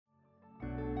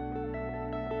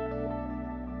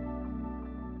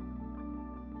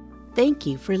Thank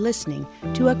you for listening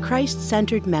to a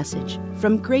Christ-centered message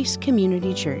from Grace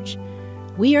Community Church.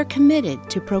 We are committed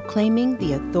to proclaiming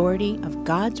the authority of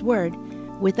God's Word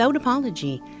without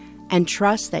apology and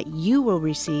trust that you will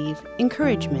receive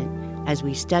encouragement as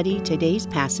we study today's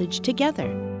passage together.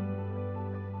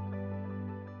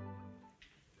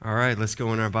 All right, let's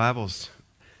go in our Bibles.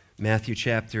 Matthew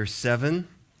chapter 7.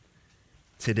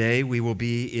 Today we will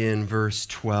be in verse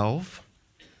 12.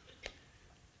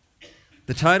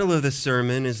 The title of this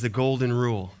sermon is The Golden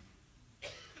Rule.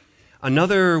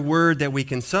 Another word that we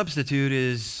can substitute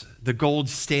is the gold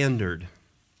standard.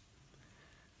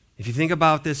 If you think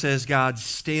about this as God's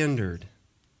standard,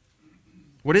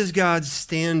 what is God's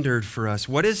standard for us?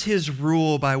 What is His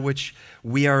rule by which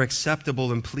we are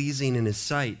acceptable and pleasing in His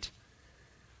sight?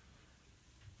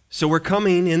 So we're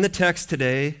coming in the text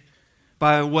today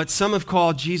by what some have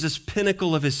called Jesus'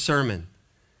 pinnacle of His sermon.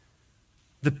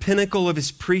 The pinnacle of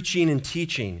His preaching and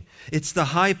teaching. It's the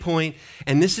high point,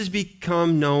 and this has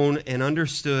become known and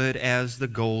understood as the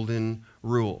Golden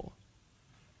Rule.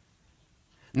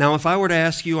 Now, if I were to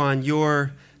ask you on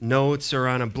your notes or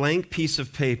on a blank piece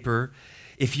of paper,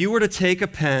 if you were to take a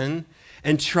pen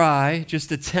and try,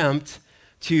 just attempt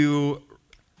to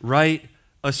write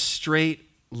a straight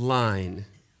line,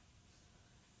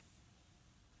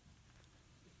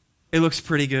 it looks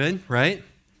pretty good, right?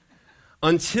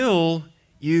 Until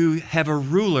you have a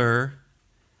ruler,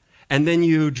 and then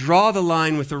you draw the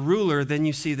line with a ruler, then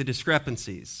you see the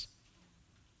discrepancies.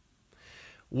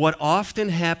 What often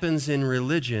happens in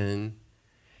religion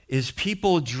is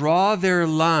people draw their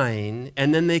line,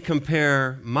 and then they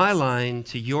compare my line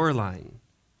to your line.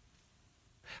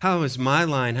 How is my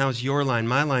line? How's your line?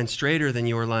 My line's straighter than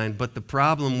your line, but the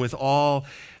problem with all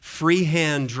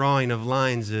freehand drawing of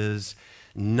lines is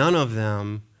none of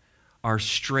them are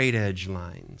straight edge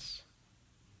lines.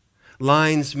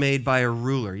 Lines made by a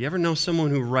ruler. You ever know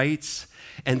someone who writes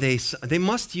and they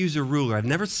must use a ruler? I've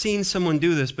never seen someone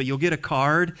do this, but you'll get a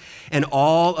card and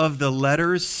all of the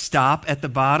letters stop at the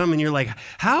bottom and you're like,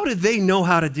 how did they know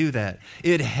how to do that?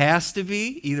 It has to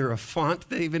be either a font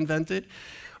they've invented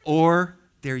or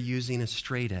they're using a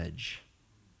straight edge.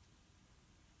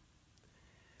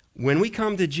 When we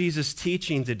come to Jesus'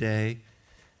 teaching today,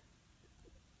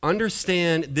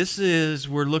 understand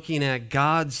we're looking at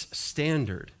God's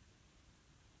standard.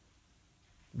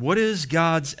 What is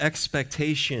God's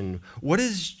expectation? What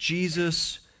is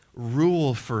Jesus'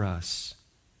 rule for us?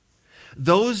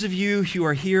 Those of you who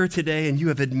are here today and you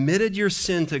have admitted your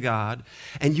sin to God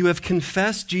and you have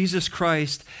confessed Jesus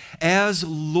Christ as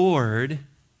Lord,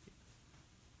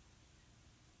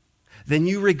 then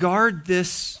you regard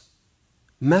this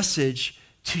message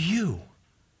to you.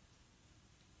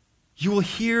 You will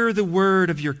hear the word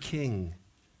of your King.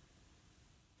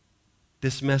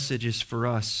 This message is for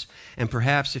us. And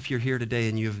perhaps if you're here today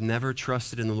and you have never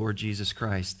trusted in the Lord Jesus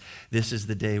Christ, this is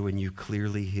the day when you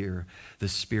clearly hear the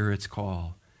Spirit's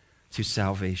call to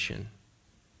salvation.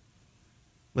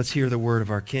 Let's hear the word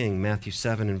of our King, Matthew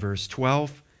 7 and verse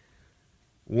 12.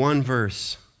 One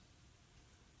verse.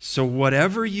 So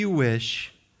whatever you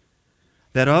wish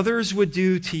that others would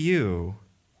do to you,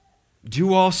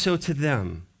 do also to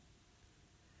them.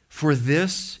 For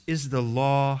this is the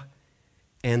law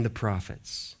and the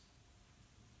prophets.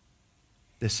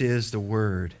 This is the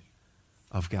word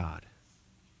of God.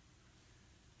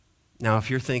 Now,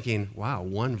 if you're thinking, wow,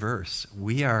 one verse,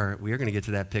 we are going to get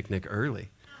to that picnic early.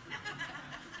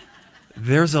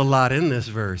 There's a lot in this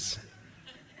verse.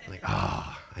 Like,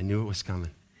 I knew it was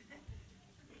coming.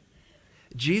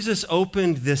 Jesus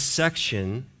opened this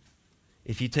section,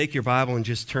 if you take your Bible and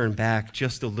just turn back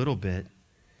just a little bit,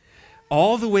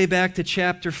 all the way back to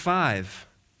chapter 5.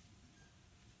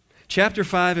 Chapter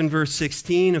 5 and verse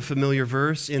 16, a familiar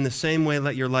verse, in the same way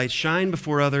let your light shine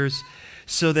before others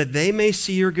so that they may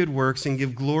see your good works and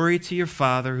give glory to your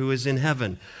Father who is in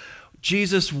heaven.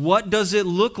 Jesus, what does it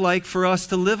look like for us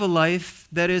to live a life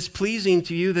that is pleasing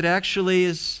to you, that actually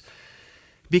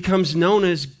becomes known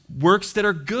as works that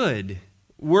are good,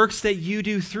 works that you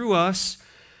do through us?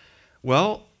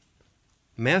 Well,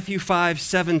 Matthew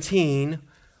 5:17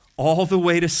 all the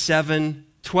way to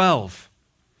 7:12.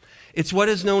 It's what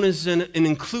is known as an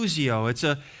inclusio.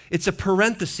 It's a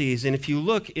parenthesis. And if you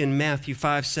look in Matthew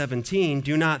 5:17,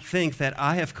 do not think that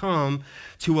I have come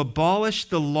to abolish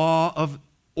the law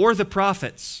or the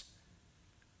prophets.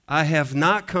 I have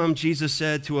not come, Jesus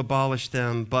said, to abolish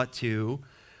them, but to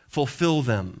fulfill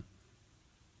them.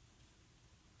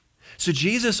 So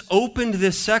Jesus opened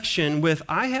this section with,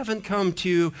 I haven't come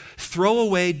to throw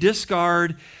away,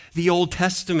 discard the Old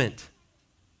Testament.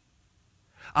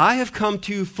 I have come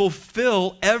to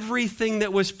fulfill everything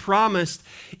that was promised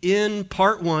in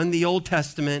part 1, the Old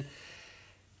Testament.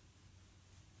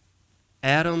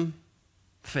 Adam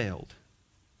failed.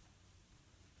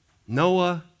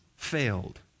 Noah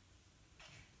failed.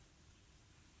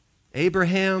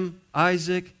 Abraham,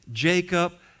 Isaac,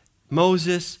 Jacob,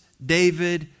 Moses,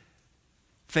 David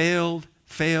failed.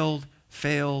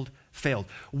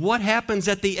 What happens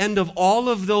at the end of all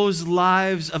of those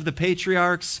lives of the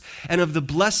patriarchs and of the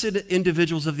blessed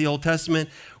individuals of the Old Testament?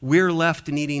 We're left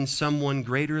needing someone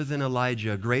greater than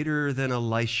Elijah, greater than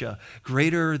Elisha,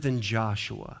 greater than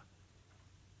Joshua.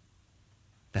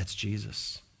 That's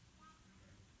Jesus.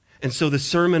 And so the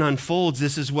sermon unfolds.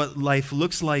 This is what life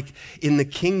looks like in the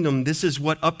kingdom. This is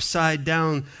what upside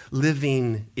down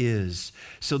living is.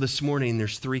 So this morning,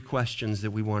 there's 3 questions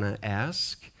that we want to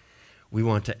ask, we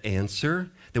want to answer,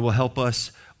 that will help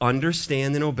us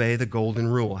understand and obey the golden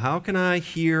rule. How can I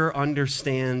hear,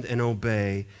 understand, and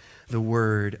obey the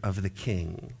word of the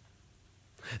King?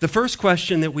 The first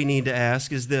question that we need to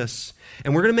ask is this,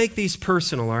 and we're going to make these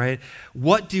personal, all right?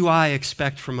 What do I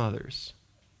expect from others?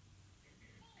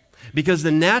 Because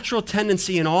the natural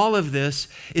tendency in all of this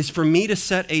is for me to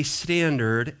set a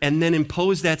standard and then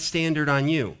impose that standard on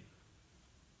you.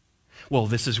 Well,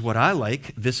 this is what I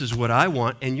like, this is what I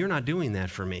want, and you're not doing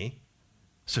that for me.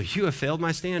 So you have failed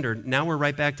my standard. Now we're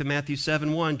right back to Matthew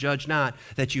 7:1, judge not,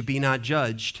 that you be not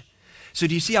judged. So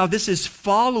do you see how this is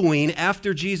following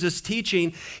after Jesus'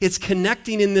 teaching? It's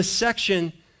connecting in this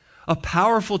section a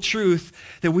powerful truth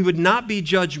that we would not be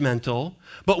judgmental,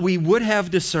 but we would have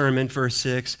discernment, verse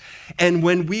 6. And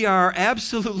when we are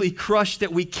absolutely crushed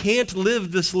that we can't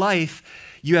live this life,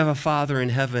 you have a Father in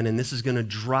heaven, and this is going to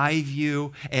drive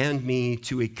you and me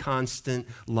to a constant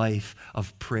life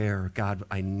of prayer. God,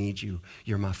 I need you.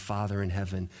 You're my Father in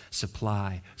heaven.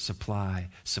 Supply, supply,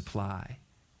 supply.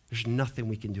 There's nothing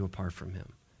we can do apart from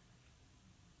him.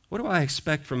 What do I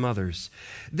expect from others?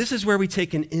 This is where we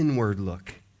take an inward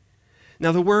look.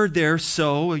 Now, the word there,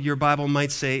 so, your Bible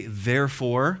might say,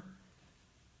 therefore.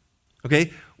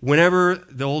 Okay? Whenever,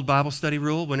 the old Bible study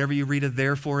rule, whenever you read a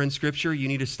therefore in Scripture, you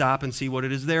need to stop and see what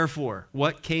it is there for.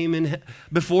 What came in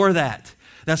before that?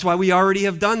 That's why we already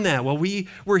have done that. Well, we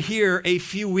were here a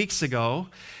few weeks ago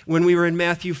when we were in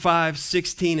Matthew 5,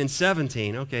 16, and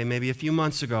 17. Okay, maybe a few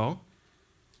months ago.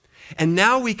 And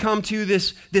now we come to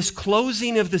this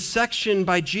closing of the section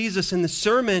by Jesus, and the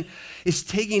sermon is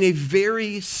taking a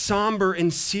very somber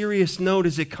and serious note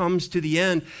as it comes to the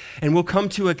end. And we'll come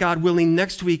to it, God willing,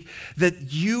 next week, that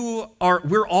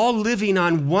we're all living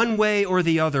on one way or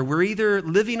the other. We're either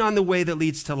living on the way that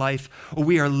leads to life, or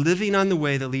we are living on the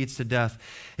way that leads to death.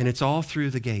 And it's all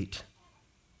through the gate.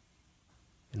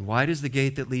 And wide is the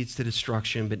gate that leads to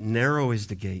destruction, but narrow is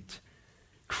the gate.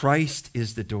 Christ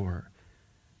is the door.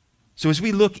 So as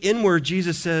we look inward,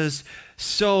 Jesus says,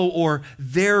 so or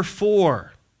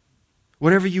therefore,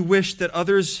 whatever you wish that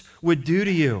others would do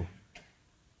to you.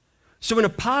 So in a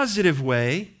positive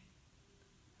way,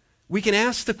 we can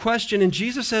ask the question, and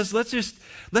Jesus says, let's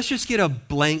just get a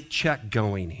blank check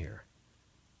going here.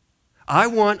 I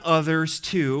want others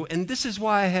to, and this is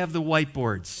why I have the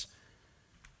whiteboards.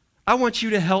 I want you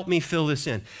to help me fill this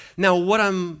in. Now, what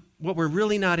we're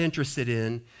really not interested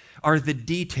in are the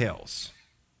details.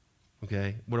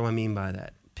 Okay, what do I mean by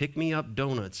that? Pick me up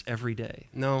donuts every day.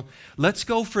 No, let's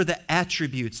go for the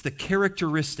attributes, the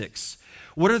characteristics.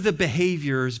 What are the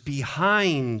behaviors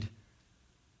behind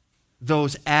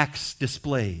those acts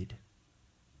displayed?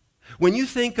 When you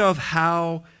think of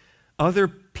how other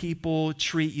people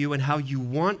treat you and how you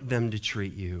want them to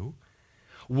treat you,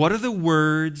 what are the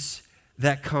words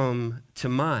that come to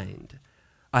mind?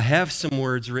 I have some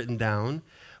words written down,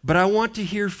 but I want to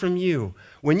hear from you.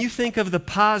 When you think of the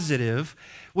positive,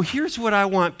 well, here's what I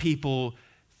want people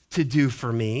to do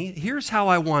for me. Here's how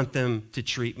I want them to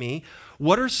treat me.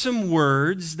 What are some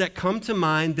words that come to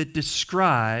mind that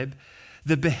describe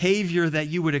the behavior that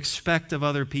you would expect of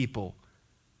other people?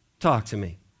 Talk to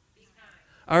me.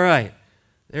 All right.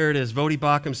 There it is. Vodi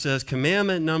Bakum says,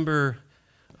 commandment number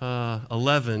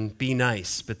 11, be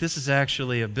nice. But this is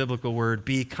actually a biblical word,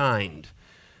 be kind.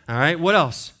 All right. What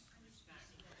else?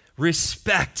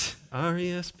 Respect.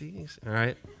 R-E-S-P. All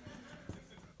right.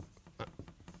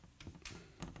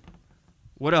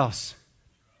 What else?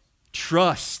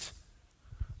 Trust.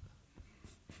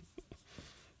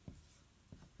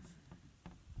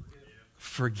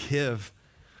 Forgive.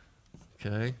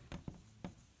 Okay.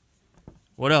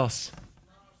 What else?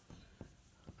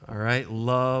 All right.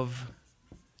 Love.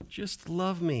 Just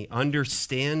love me.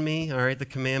 Understand me. All right. The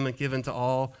commandment given to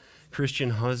all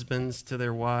Christian husbands to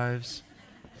their wives.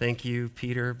 Thank you,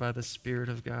 Peter, by the Spirit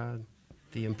of God.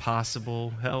 The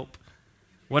impossible help.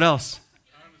 What else?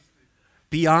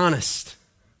 Be honest.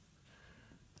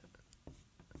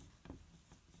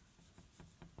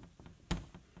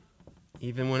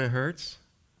 Even when it hurts.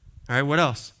 All right, what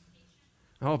else?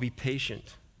 Oh, be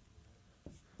patient.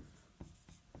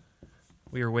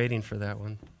 We were waiting for that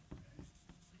one.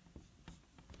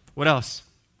 What else?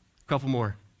 A couple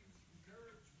more.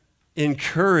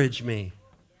 Encourage me.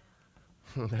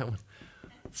 Oh, that one.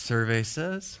 Survey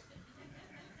says.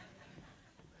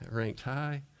 That ranked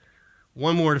high.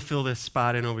 One more to fill this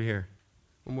spot in over here.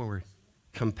 One more word.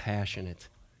 Compassionate.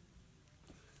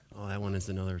 Oh, that one is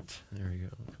another. There you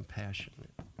go. Compassionate.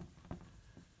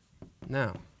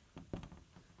 Now,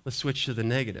 let's switch to the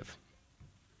negative.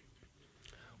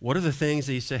 What are the things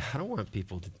that you say, I don't want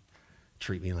people to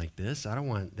treat me like this. I don't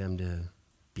want them to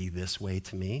be this way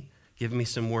to me. Give me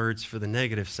some words for the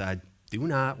negative side. Do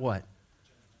not what?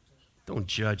 Don't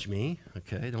judge me,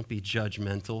 okay? Don't be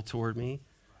judgmental toward me.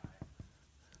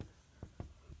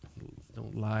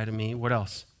 Don't lie to me. What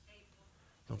else?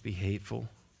 Don't be hateful.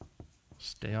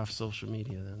 Stay off social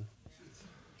media then.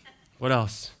 What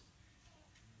else?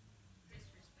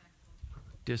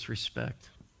 Disrespect.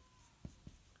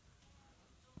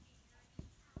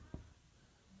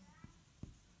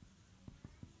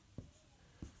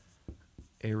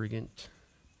 Arrogant.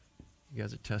 You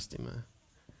guys are testing me.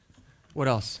 What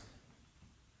else?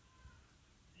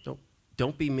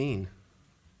 Don't be mean.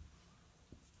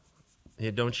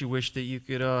 Yeah, don't you wish that you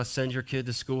could send your kid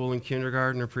to school in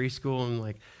kindergarten or preschool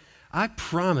and I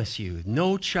promise you,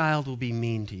 no child will be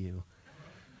mean to you.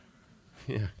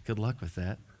 Yeah, good luck with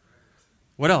that.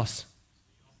 What else?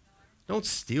 Don't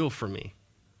steal from me.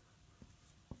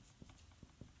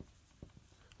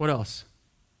 What else?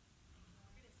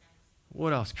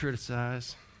 What else?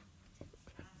 Criticize.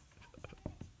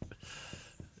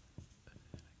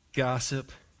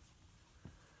 Gossip.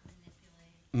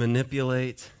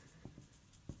 Manipulate.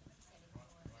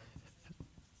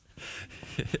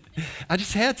 I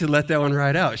just had to let that one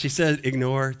ride out. She said,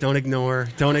 ignore, don't ignore,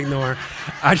 don't ignore.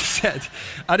 I just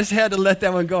had to let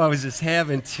that one go. I was just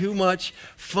having too much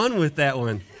fun with that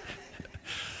one.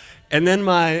 And then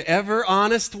my ever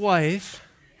honest wife,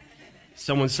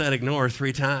 someone said ignore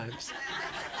 3 times.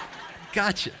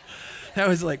 Gotcha. That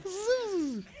was like,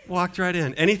 walked right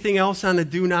in. Anything else on the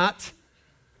do not?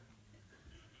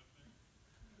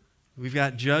 We've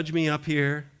got judge me up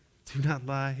here. Do not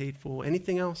lie, hateful.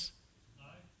 Anything else?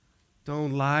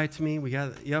 Don't lie to me.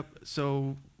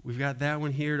 So we've got that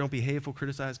one here. Don't be hateful,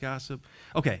 criticize, gossip.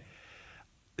 Okay.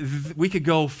 We could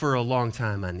go for a long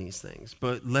time on these things,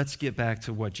 but let's get back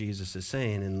to what Jesus is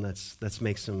saying, and let's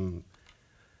make some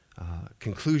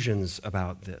conclusions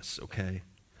about this, okay?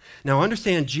 Now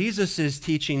understand, Jesus is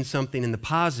teaching something in the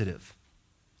positive.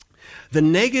 The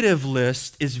negative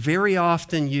list is very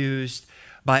often used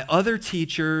by other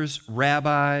teachers,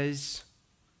 rabbis,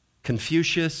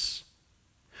 Confucius.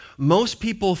 Most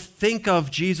people think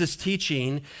of Jesus'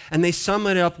 teaching and they sum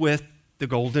it up with the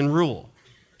golden rule.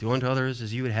 Do unto others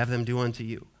as you would have them do unto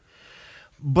you.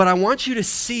 But I want you to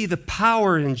see the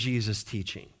power in Jesus'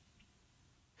 teaching.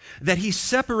 That he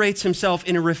separates himself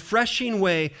in a refreshing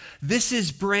way. This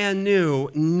is brand new.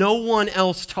 No one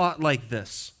else taught like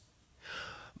this.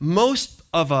 Most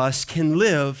of us can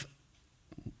live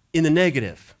in the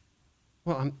negative.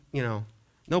 Well,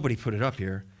 nobody put it up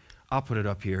here. I'll put it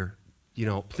up here.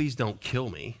 Please don't kill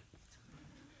me.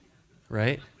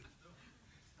 Right?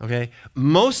 Okay?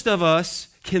 Most of us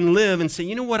can live and say,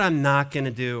 you know what I'm not going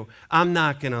to do? I'm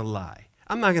not going to lie.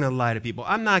 I'm not going to lie to people.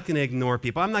 I'm not going to ignore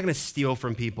people. I'm not going to steal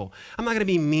from people. I'm not going to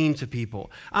be mean to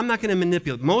people. I'm not going to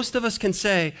manipulate. Most of us can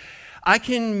say, I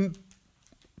can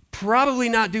probably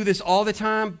not do this all the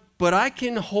time, but I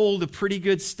can hold a pretty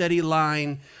good steady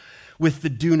line with the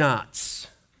do nots.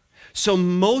 So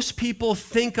most people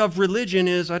think of religion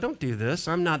as, I don't do this.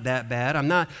 I'm not that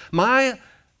bad. My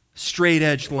straight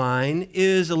edge line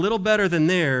is a little better than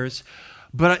theirs.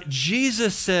 But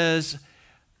Jesus says,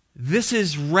 this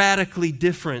is radically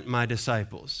different, my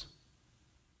disciples.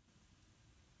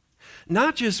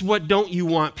 Not just what don't you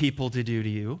want people to do to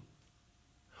you.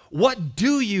 What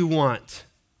do you want?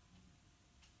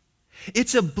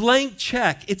 It's a blank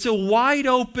check. It's a wide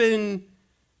open.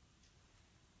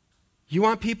 You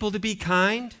want people to be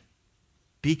kind?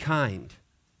 Be kind.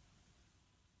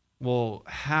 Well,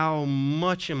 how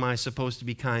much am I supposed to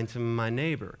be kind to my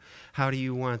neighbor? How do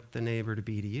you want the neighbor to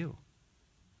be to you?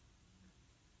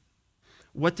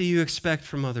 What do you expect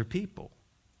from other people?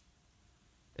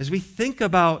 As we think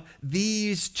about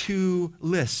these 2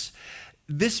 lists,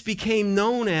 this became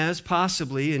known as,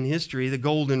 possibly in history, the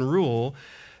Golden Rule,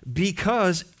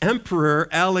 because Emperor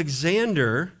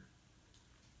Alexander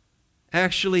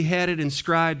actually had it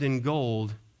inscribed in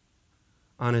gold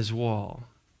on his wall.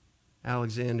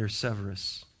 Alexander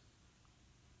Severus.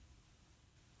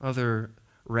 Other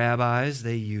rabbis,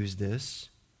 they used this.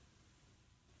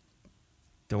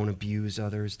 Don't abuse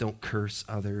others. Don't curse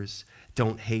others.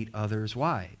 Don't hate others.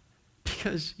 Why?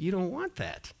 Because you don't want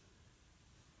that.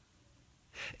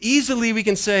 Easily we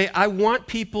can say, I want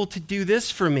people to do this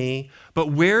for me,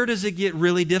 but where does it get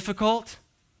really difficult?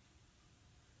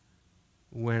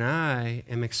 When I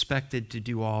am expected to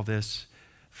do all this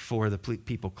for the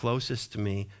people closest to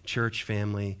me, church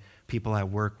family, people I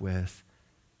work with,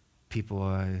 people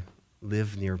I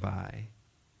live nearby.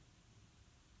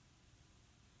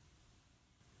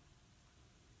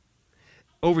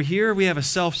 Over here, we have a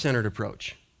self-centered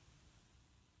approach.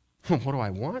 What do I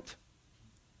want?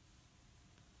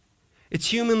 It's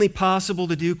humanly possible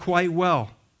to do quite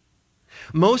well.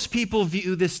 Most people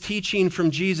view this teaching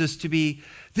from Jesus to be,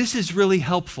 this is really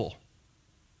helpful.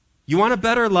 You want a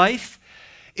better life?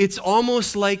 It's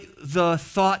almost like the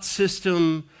thought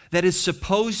system that is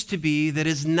supposed to be, that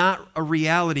is not a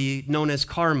reality, known as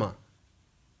karma.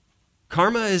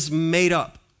 Karma is made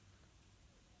up.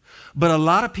 But a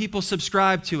lot of people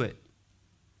subscribe to it.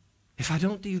 If I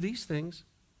don't do these things,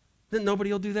 then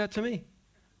nobody will do that to me.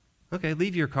 Okay,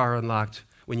 leave your car unlocked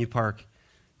when you park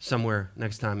somewhere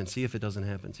next time and see if it doesn't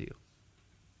happen to you.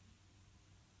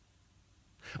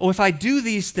 Oh, if I do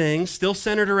these things, still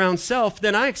centered around self,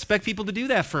 then I expect people to do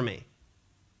that for me.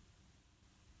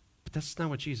 But that's not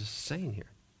what Jesus is saying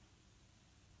here.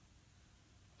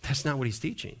 That's not what he's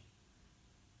teaching.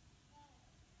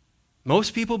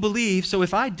 Most people believe, so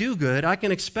if I do good, I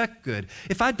can expect good.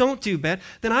 If I don't do bad,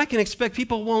 then I can expect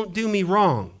people won't do me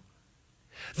wrong.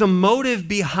 The motive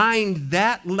behind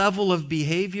that level of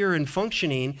behavior and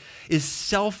functioning is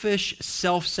selfish,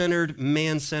 self-centered,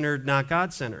 man-centered, not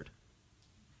God-centered.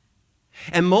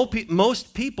 And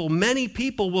most people, many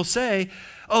people will say,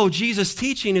 oh, Jesus'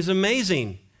 teaching is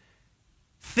amazing,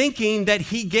 thinking that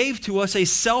he gave to us a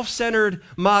self-centered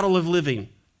model of living.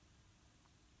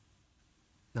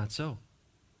 Not so.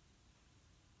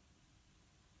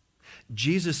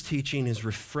 Jesus' teaching is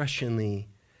refreshingly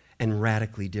and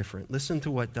radically different. Listen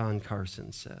to what Don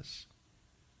Carson says.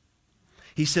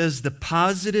 He says, the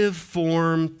positive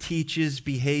form teaches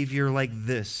behavior like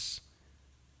this.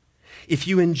 If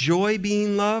you enjoy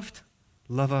being loved,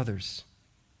 love others.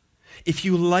 If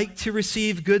you like to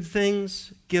receive good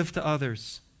things, give to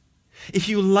others. If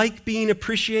you like being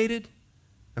appreciated,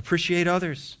 appreciate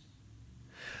others.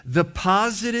 The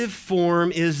positive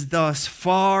form is thus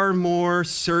far more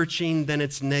searching than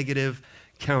its negative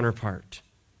counterpart.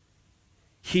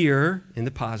 Here, in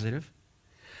the positive,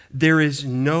 there is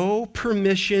no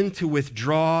permission to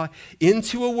withdraw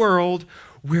into a world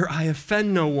where I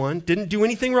offend no one, didn't do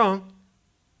anything wrong,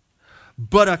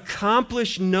 but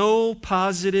accomplish no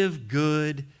positive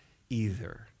good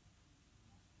either.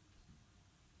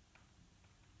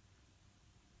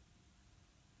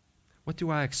 What do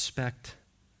I expect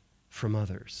from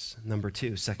others? Number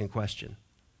two, second question.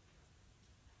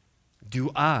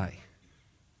 Do I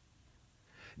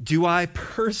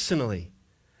personally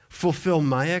fulfill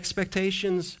my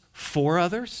expectations for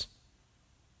others?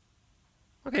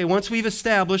 Okay, once we've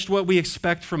established what we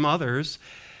expect from others,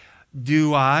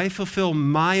 do I fulfill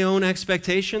my own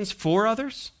expectations for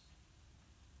others?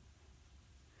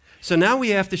 So now we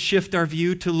have to shift our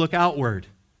view to look outward.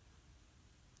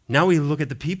 Now we look at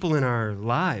the people in our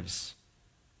lives.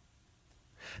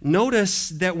 Notice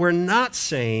that we're not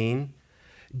saying,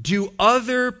 do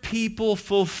other people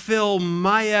fulfill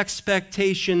my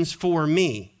expectations for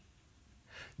me?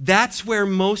 That's where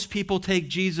most people take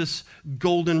Jesus'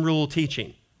 golden rule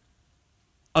teaching,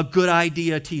 a good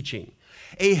idea teaching,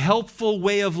 a helpful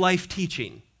way of life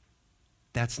teaching.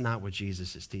 That's not what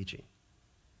Jesus is teaching.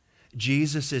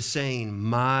 Jesus is saying,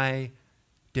 my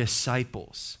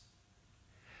disciples.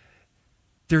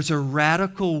 There's a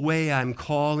radical way I'm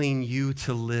calling you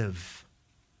to live.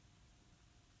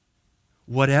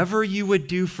 Whatever you would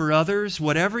do for others,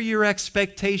 whatever your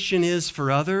expectation is for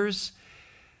others,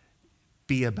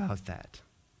 be about that.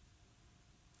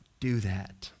 Do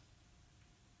that.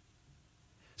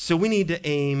 So we need to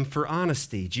aim for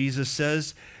honesty. Jesus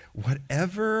says,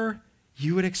 whatever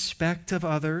you would expect of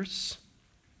others,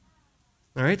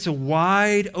 all right, so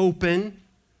wide open.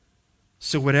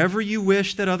 So whatever you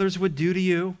wish that others would do to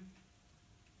you,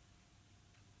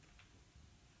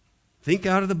 think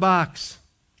out of the box.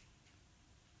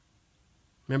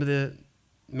 Remember the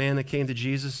man that came to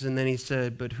Jesus and then he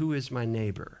said, but who is my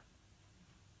neighbor?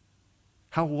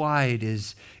 How wide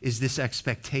is this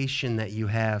expectation that you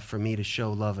have for me to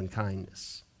show love and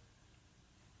kindness?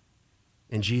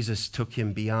 And Jesus took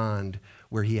him beyond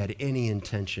where he had any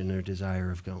intention or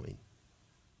desire of going.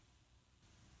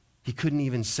 He couldn't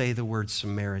even say the word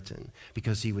Samaritan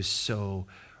because he was so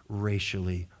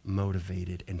racially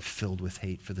motivated and filled with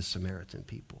hate for the Samaritan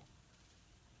people.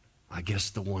 I guess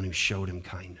the one who showed him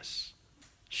kindness,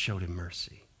 showed him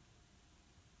mercy.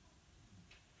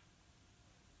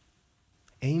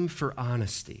 Aim for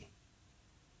honesty.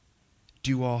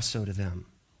 Do also to them.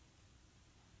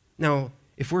 Now,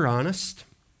 if we're honest,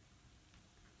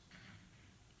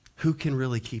 who can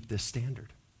really keep this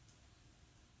standard?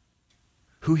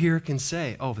 Who here can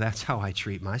say, oh, that's how I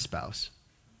treat my spouse?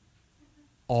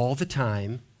 All the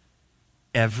time,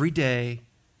 every day,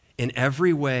 in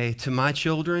every way, to my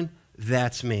children,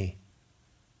 that's me.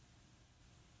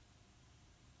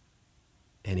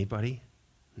 Anybody?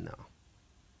 No.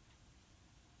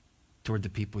 Toward the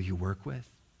people you work with?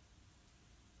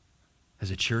 As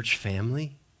a church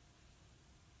family?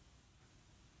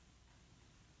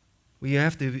 We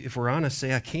have to, if we're honest,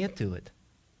 say, I can't do it.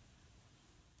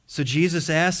 So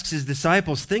Jesus asks his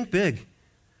disciples, think big.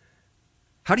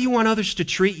 How do you want others to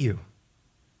treat you?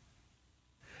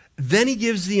 Then he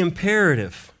gives the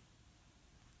imperative,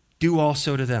 do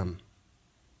also to them.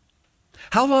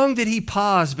 How long did he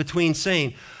pause between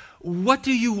saying, what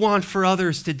do you want for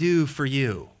others to do for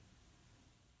you?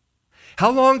 How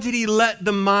long did he let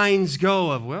the minds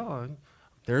go of, well,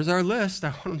 there's our list. I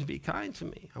want them to be kind to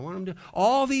me. I want them to,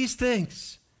 all these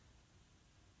things.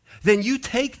 Then you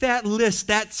take that list,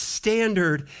 that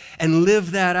standard, and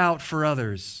live that out for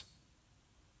others.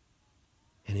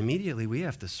 And immediately we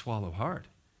have to swallow hard.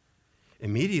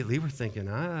 Immediately we're thinking,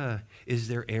 is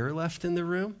there air left in the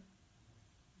room?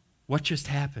 What just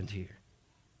happened here?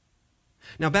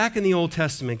 Now back in the Old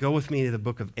Testament, go with me to the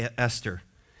book of Esther.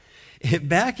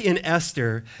 Back in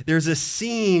Esther, there's a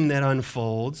scene that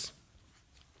unfolds.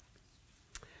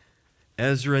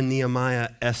 Ezra, Nehemiah,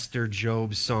 Esther,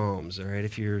 Job, Psalms. All right,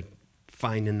 if you're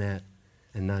finding that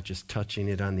and not just touching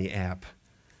it on the app.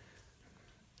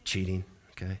 Cheating,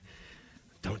 okay?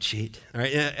 Don't cheat. All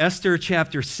right, Esther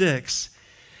chapter 6.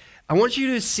 I want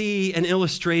you to see an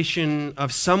illustration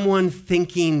of someone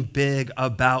thinking big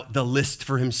about the list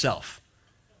for himself.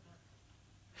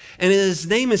 And his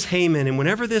name is Haman, and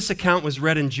whenever this account was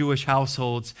read in Jewish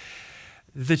households,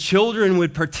 the children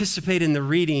would participate in the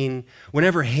reading.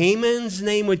 Whenever Haman's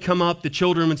name would come up, the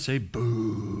children would say,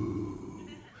 boo.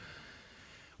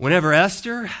 Whenever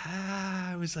Esther,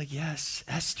 I was like, yes,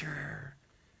 Esther.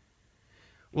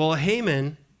 Well,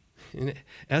 Haman, in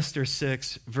Esther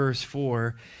 6, verse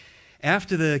 4,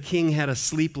 after the king had a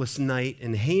sleepless night,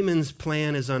 and Haman's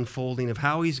plan is unfolding of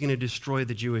how he's going to destroy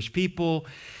the Jewish people,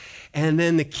 and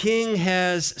then the king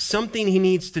has something he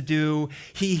needs to do.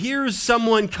 He hears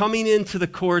someone coming into the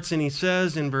courts, and he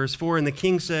says in verse 4, and the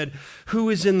king said, who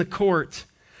is in the court?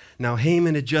 Now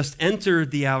Haman had just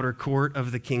entered the outer court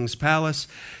of the king's palace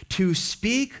to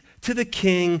speak to the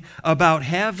king about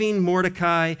having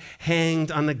Mordecai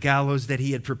hanged on the gallows that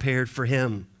he had prepared for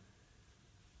him.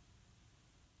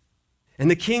 And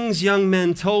the king's young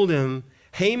men told him,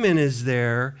 Haman is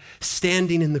there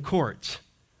standing in the court.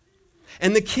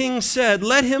 And the king said,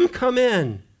 let him come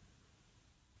in.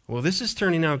 Well, this is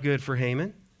turning out good for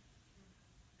Haman.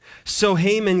 So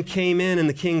Haman came in, and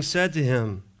the king said to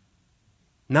him,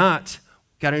 got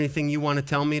anything you want to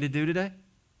tell me to do today?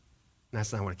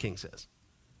 That's not what a king says.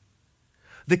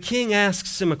 The king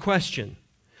asks him a question.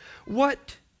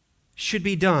 What should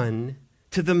be done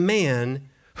to the man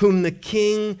whom the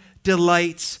king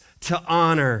delights to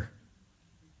honor?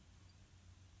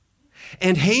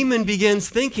 And Haman begins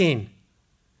thinking.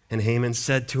 And Haman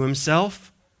said to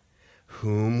himself,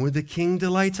 whom would the king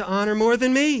delight to honor more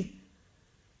than me?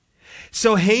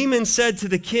 So Haman said to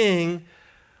the king,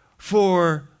 so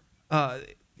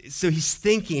he's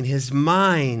thinking, his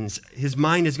mind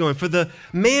is going, for the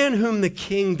man whom the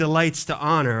king delights to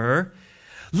honor,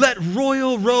 let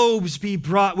royal robes be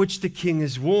brought which the king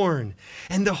has worn,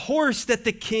 and the horse that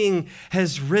the king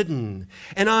has ridden,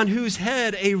 and on whose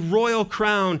head a royal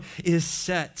crown is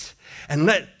set. And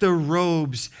let the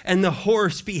robes and the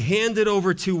horse be handed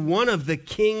over to one of the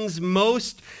king's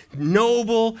most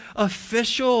noble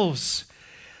officials.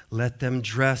 Let them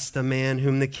dress the man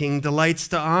whom the king delights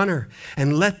to honor,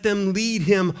 and let them lead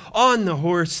him on the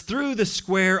horse through the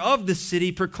square of the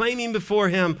city, proclaiming before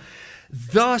him,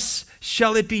 thus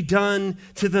shall it be done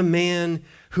to the man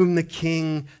whom the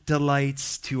king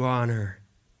delights to honor.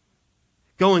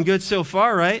 Going good so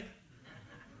far, right?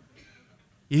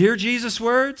 You hear Jesus'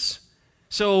 words?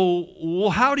 So,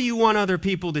 how do you want other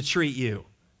people to treat you?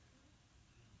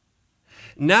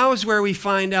 Now is where we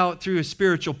find out through a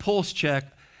spiritual pulse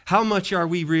check, how much are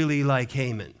we really like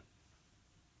Haman?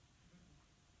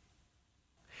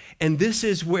 And this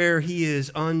is where he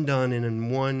is undone in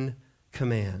one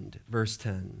command. Verse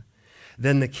 10.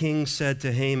 Then the king said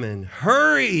to Haman,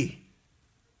 hurry!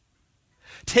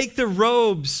 Take the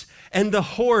robes and the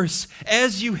horse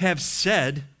as you have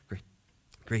said.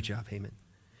 Great job, Haman.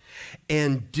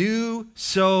 And do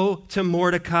so to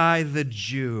Mordecai the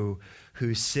Jew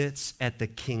who sits at the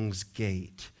king's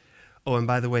gate. Oh, and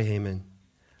by the way, Haman,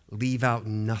 leave out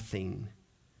nothing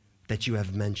that you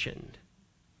have mentioned.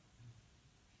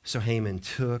 So Haman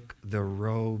took the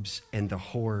robes and the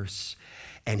horse,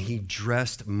 and he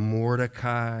dressed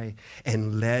Mordecai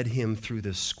and led him through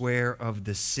the square of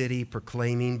the city,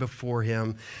 proclaiming before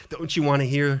him. Don't you want to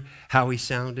hear how he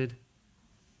sounded?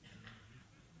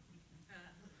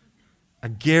 I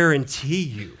guarantee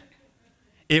you,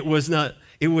 it was not,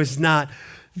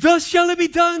 thus shall it be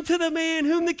done to the man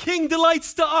whom the king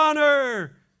delights to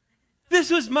honor. This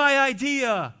was my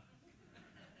idea.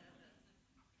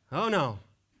 Oh no.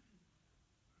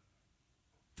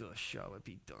 Thus shall it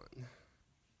be done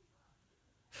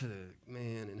to the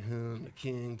man in whom the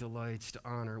king delights to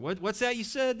honor. What's that you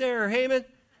said there, Haman?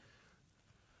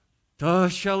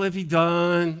 Thus shall it be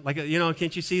done. Like,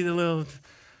 can't you see the little,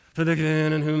 for the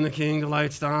man in whom the king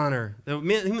delights to honor. The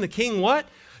man in whom the king what?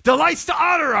 Delights to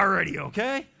honor already,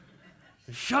 okay?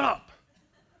 Shut up.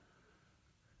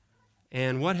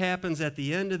 And what happens at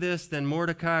the end of this? Then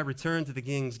Mordecai returned to the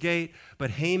king's gate,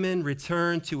 but Haman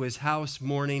returned to his house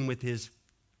mourning with his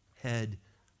head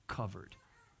covered.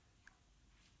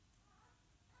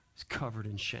 He's covered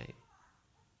in shame.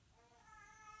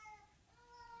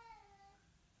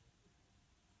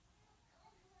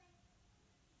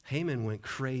 Haman went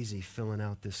crazy filling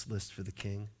out this list for the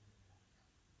king.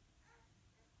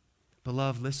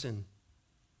 Beloved, listen.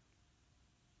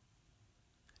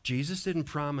 Jesus didn't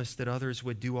promise that others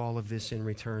would do all of this in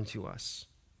return to us.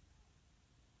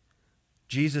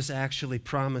 Jesus actually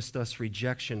promised us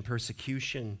rejection,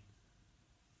 persecution,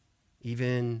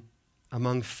 even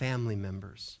among family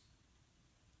members,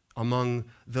 among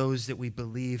those that we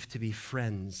believe to be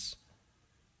friends.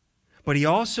 But he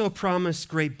also promised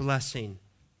great blessing.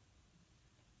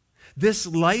 This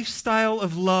lifestyle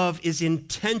of love is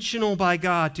intentional by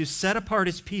God to set apart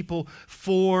his people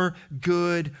for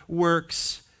good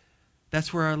works.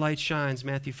 That's where our light shines,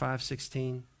 Matthew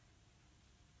 5:16.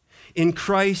 In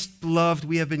Christ, beloved,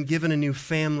 we have been given a new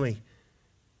family.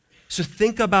 So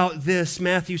think about this,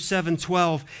 Matthew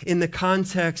 7:12, in the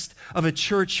context of a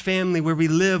church family where we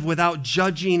live without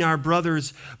judging our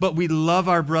brothers, but we love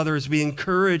our brothers, we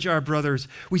encourage our brothers,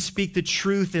 we speak the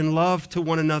truth in love to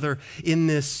one another in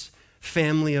this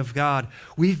family of God.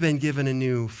 We've been given a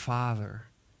new Father,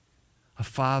 a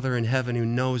Father in heaven who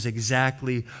knows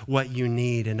exactly what you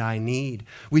need and I need.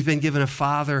 We've been given a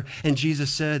Father, and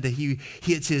Jesus said that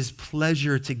it's his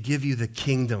pleasure to give you the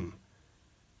kingdom.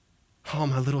 Oh,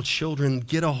 my little children,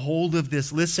 get a hold of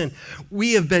this. Listen,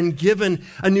 we have been given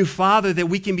a new Father that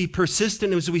we can be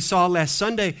persistent, as we saw last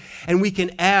Sunday, and we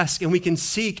can ask and we can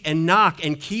seek and knock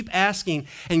and keep asking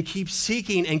and keep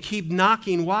seeking and keep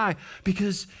knocking. Why?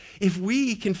 Because if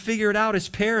we can figure it out as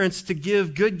parents to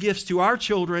give good gifts to our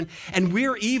children, and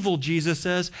we're evil, Jesus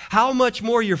says, how much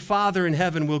more your Father in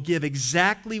heaven will give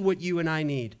exactly what you and I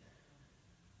need.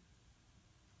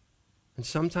 And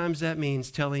sometimes that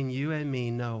means telling you and me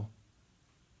no.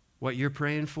 What you're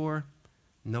praying for,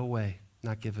 no way,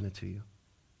 not giving it to you.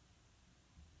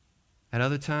 At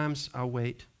other times, I'll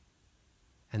wait.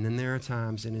 And then there are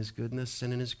times in his goodness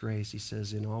and in his grace, he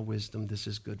says, in all wisdom, this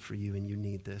is good for you and you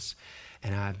need this.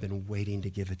 And I've been waiting to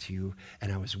give it to you,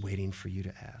 and I was waiting for you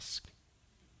to ask.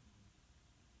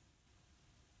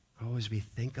 Oh, as we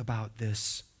think about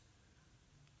this,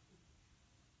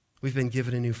 we've been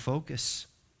given a new focus.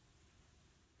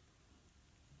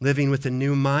 Living with a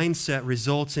new mindset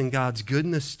results in God's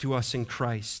goodness to us in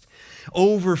Christ,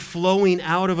 overflowing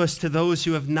out of us to those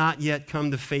who have not yet come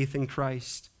to faith in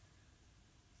Christ.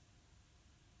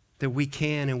 That we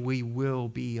can and we will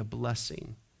be a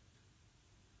blessing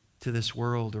to this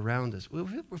world around us. Well,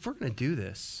 if we're going to do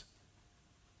this,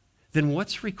 then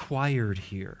what's required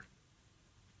here?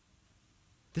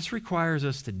 This requires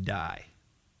us to die.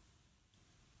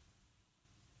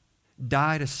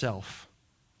 Die to self.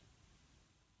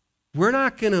 We're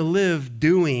not going to live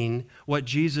doing what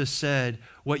Jesus said,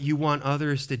 what you want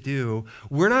others to do.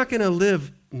 We're not going to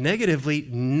live negatively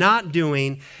not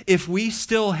doing if we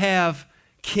still have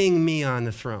King me on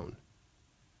the throne.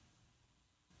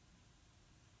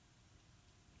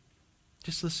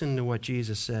 Just listen to what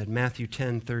Jesus said, Matthew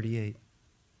 10:38.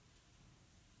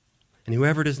 And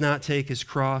whoever does not take his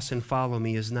cross and follow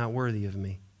me is not worthy of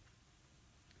me.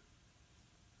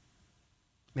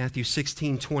 Matthew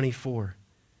 16:24.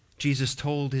 Jesus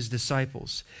told his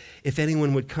disciples, if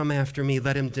anyone would come after me,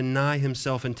 let him deny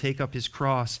himself and take up his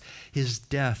cross, his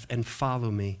death, and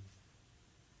follow me.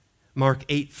 Mark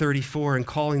 8:34, and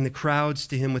calling the crowds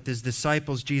to him with his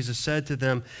disciples, Jesus said to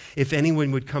them, if anyone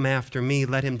would come after me,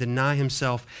 let him deny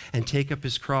himself and take up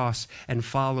his cross and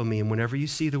follow me. And whenever you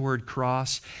see the word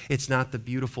cross, it's not the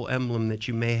beautiful emblem that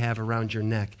you may have around your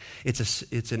neck.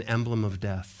 It's an emblem of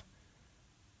death,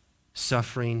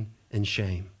 suffering, and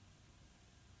shame.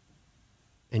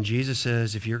 And Jesus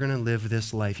says, if you're going to live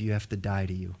this life, you have to die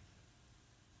to you.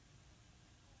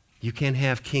 You can't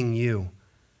have King you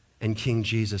and King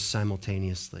Jesus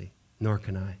simultaneously, nor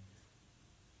can I.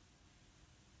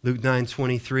 Luke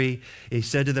 9:23, he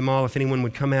said to them all, if anyone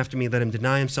would come after me, let him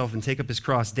deny himself and take up his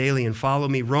cross daily and follow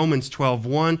me. Romans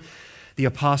 12:1, the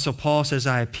Apostle Paul says,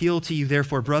 I appeal to you,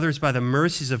 therefore, brothers, by the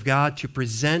mercies of God, to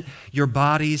present your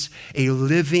bodies a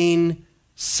living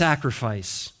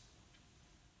sacrifice,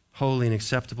 holy and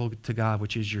acceptable to God,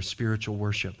 which is your spiritual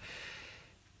worship.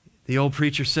 The old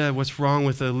preacher said, what's wrong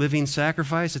with a living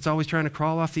sacrifice? It's always trying to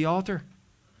crawl off the altar.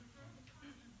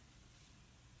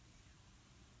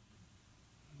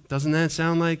 Doesn't that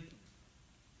sound like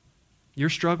your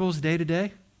struggles day to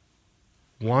day?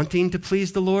 Wanting to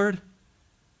please the Lord?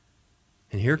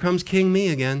 And here comes King me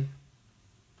again.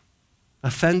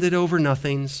 Offended over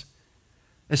nothings.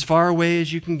 As far away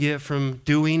as you can get from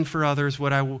doing for others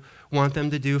what I want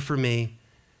them to do for me.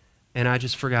 And I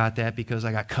just forgot that because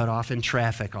I got cut off in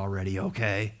traffic already,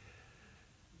 okay?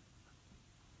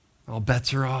 All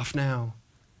bets are off now.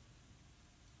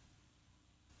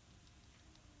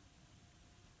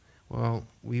 Well,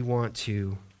 we want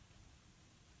to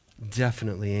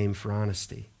definitely aim for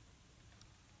honesty.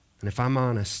 And if I'm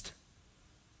honest,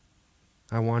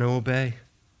 I want to obey,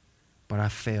 but I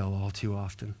fail all too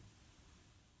often.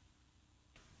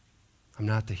 I'm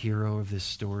not the hero of this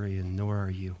story, and nor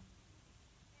are you.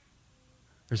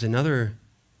 There's another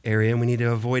area, and we need to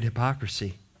avoid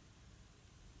hypocrisy.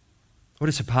 What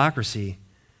is hypocrisy?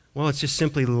 Well, it's just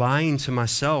simply lying to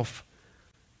myself.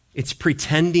 It's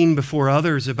pretending before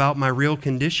others about my real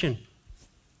condition.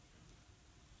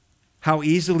 How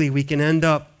easily we can end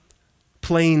up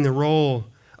playing the role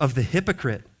of the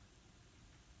hypocrite.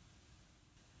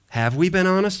 Have we been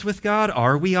honest with God?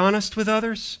 Are we honest with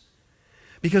others?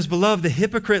 Because, beloved, the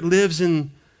hypocrite lives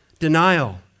in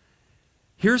denial.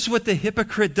 Here's what the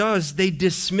hypocrite does. They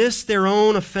dismiss their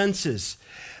own offenses.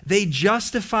 They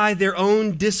justify their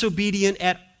own disobedience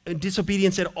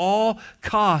at all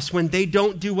costs when they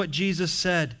don't do what Jesus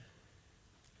said.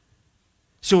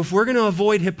 So if we're going to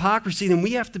avoid hypocrisy, then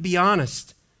we have to be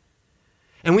honest.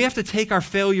 And we have to take our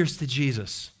failures to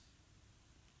Jesus.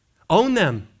 Own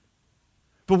them.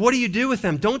 But what do you do with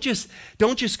them? Don't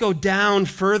just go down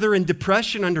further in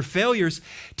depression under failures.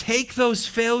 Take those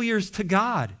failures to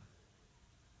God.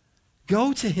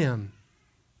 Go to him.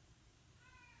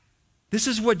 This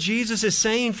is what Jesus is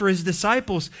saying for his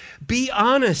disciples. Be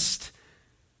honest.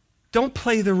 Don't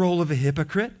play the role of a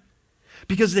hypocrite,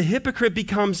 because the hypocrite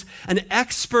becomes an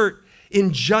expert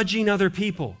in judging other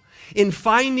people, in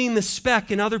finding the speck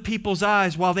in other people's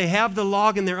eyes while they have the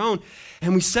log in their own.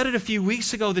 And we said it a few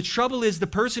weeks ago, the trouble is the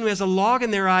person who has a log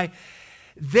in their eye,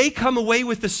 they come away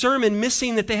with the sermon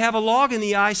missing that they have a log in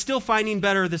the eye, still finding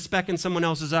better the speck in someone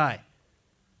else's eye.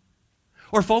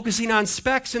 Or focusing on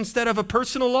specks instead of a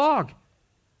personal log.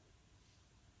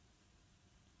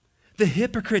 The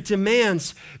hypocrite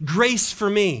demands grace for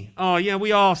me. Oh, yeah,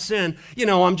 we all sin.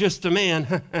 I'm just a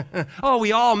man. Oh,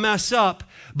 we all mess up.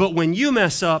 But when you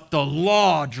mess up, the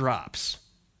law drops.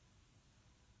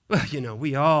 Well,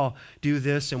 we all do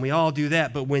this and we all do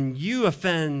that. But when you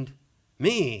offend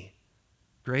me,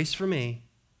 grace for me,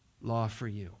 law for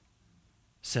you,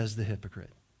 says the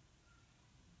hypocrite.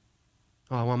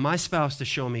 Oh, I want my spouse to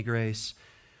show me grace,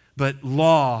 but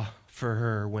law for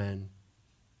her when?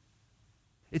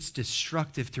 It's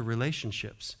destructive to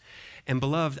relationships. And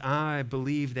beloved, I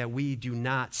believe that we do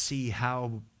not see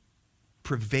how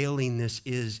prevailing this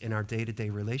is in our day-to-day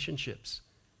relationships.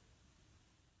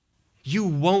 You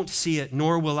won't see it,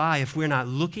 nor will I, if we're not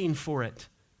looking for it.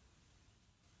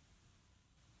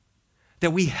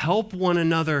 That we help one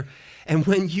another. And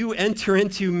when you enter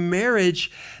into marriage,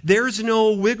 there's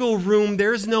no wiggle room.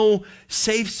 There's no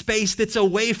safe space that's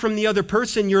away from the other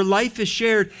person. Your life is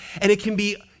shared, and it can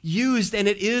be used, and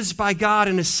it is by God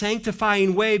in a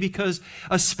sanctifying way, because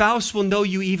a spouse will know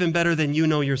you even better than you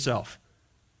know yourself.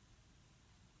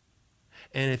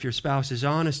 And if your spouse is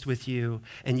honest with you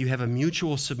and you have a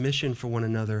mutual submission for one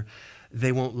another,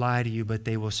 they won't lie to you, but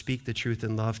they will speak the truth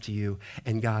in love to you,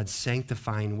 and God's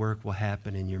sanctifying work will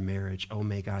happen in your marriage. Oh,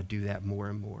 may God do that more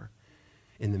and more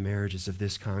in the marriages of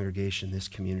this congregation, this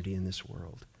community, and this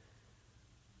world.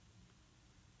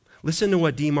 Listen to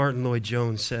what D. Martin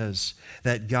Lloyd-Jones says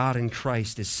that God in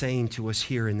Christ is saying to us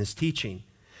here in this teaching.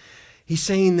 He's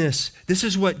saying this. This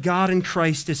is what God in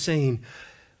Christ is saying.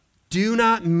 Do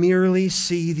not merely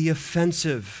see the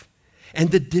offensive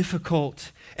and the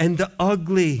difficult and the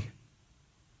ugly.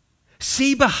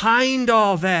 See behind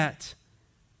all that.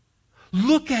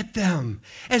 Look at them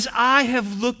as I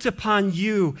have looked upon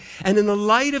you, and in the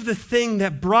light of the thing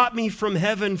that brought me from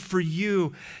heaven for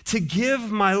you, to give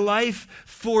my life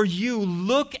for you,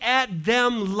 look at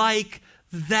them like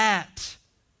that.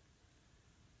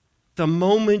 The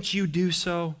moment you do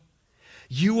so,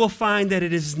 you will find that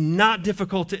it is not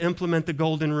difficult to implement the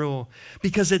golden rule,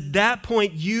 because at that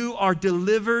point you are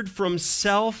delivered from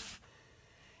self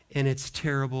and its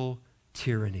terrible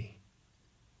tyranny.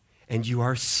 And you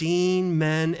are seeing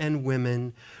men and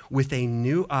women with a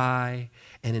new eye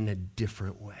and in a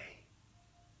different way.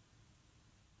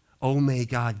 Oh, may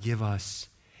God give us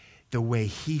the way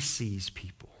He sees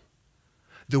people,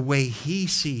 the way He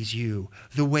sees you,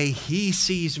 the way He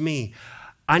sees me.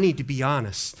 I need to be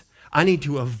honest. I need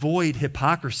to avoid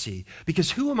hypocrisy,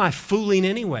 because who am I fooling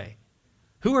anyway?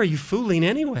 Who are you fooling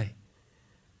anyway?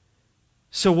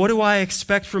 So what do I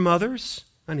expect from others?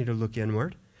 I need to look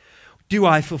inward. Do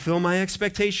I fulfill my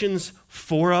expectations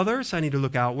for others? I need to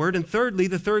look outward. And thirdly,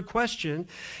 the third question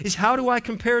is, how do I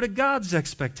compare to God's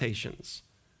expectations?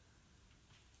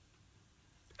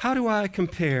 How do I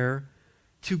compare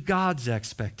to God's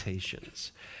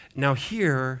expectations? Now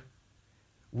here,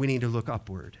 we need to look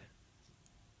upward.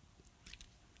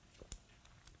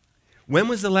 When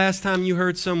was the last time you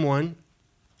heard someone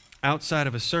outside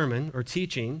of a sermon or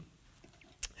teaching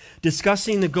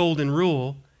discussing the golden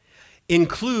rule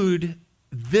include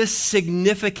this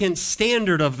significant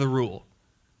standard of the rule?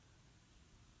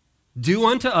 Do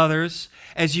unto others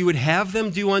as you would have them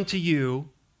do unto you.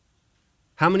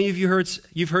 How many of you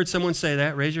you've heard someone say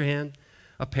that? Raise your hand.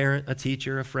 A parent, a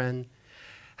teacher, a friend.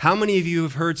 How many of you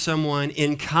have heard someone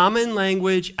in common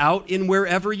language out in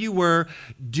wherever you were,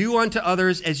 do unto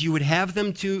others as you would have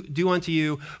them to do unto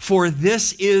you, for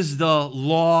this is the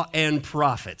law and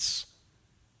prophets?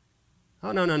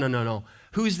 Oh, no.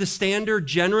 Who's the standard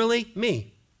generally?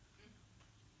 Me.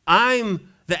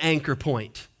 I'm the anchor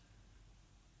point.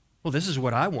 Well, this is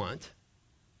what I want.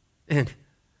 And,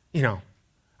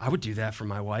 I would do that for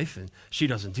my wife, and she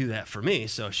doesn't do that for me,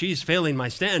 so she's failing my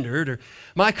standard, or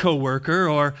my coworker,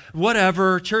 or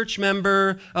whatever, church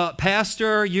member,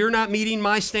 pastor, you're not meeting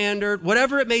my standard,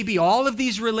 whatever it may be, all of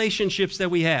these relationships that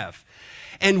we have.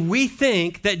 And we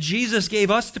think that Jesus gave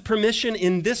us the permission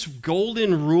in this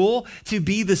golden rule to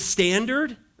be the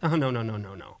standard? Oh,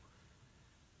 no.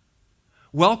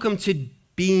 Welcome to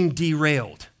being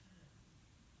derailed.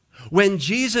 When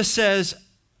Jesus says,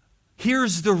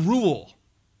 here's the rule,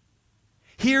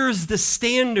 here's the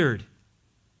standard,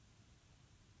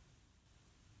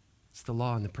 it's the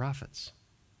law and the prophets.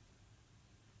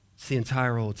 It's the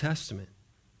entire Old Testament.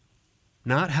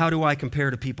 Not how do I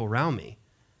compare to people around me.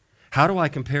 How do I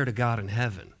compare to God in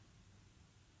heaven?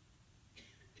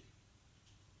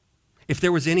 If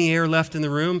there was any air left in the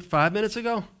room 5 minutes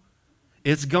ago,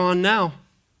 it's gone now.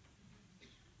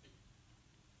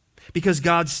 Because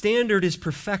God's standard is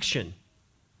perfection.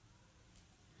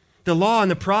 The law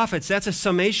and the prophets, that's a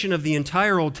summation of the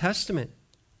entire Old Testament.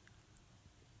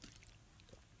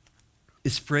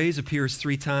 This phrase appears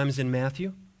 3 times in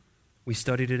Matthew. We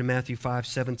studied it in Matthew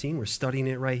 5:17. We're studying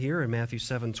it right here in Matthew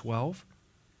 7:12.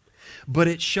 But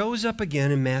it shows up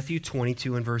again in Matthew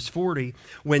 22 and verse 40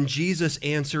 when Jesus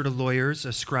answered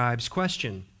a scribe's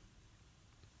question.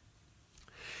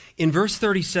 In verse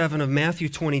 37 of Matthew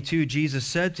 22, Jesus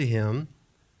said to him,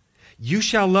 "You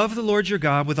shall love the Lord your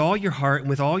God with all your heart and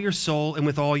with all your soul and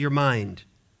with all your mind.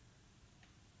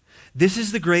 This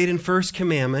is the great and first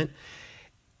commandment,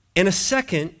 and a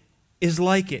second is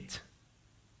like it.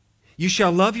 You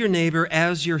shall love your neighbor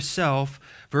as yourself."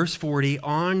 Verse 40,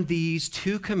 on these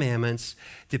 2 commandments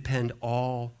depend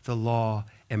all the law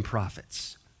and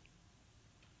prophets.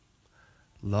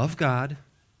 Love God,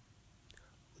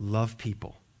 love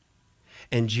people.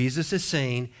 And Jesus is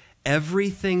saying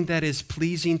everything that is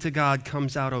pleasing to God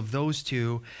comes out of those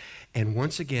 2. And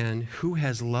once again, who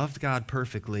has loved God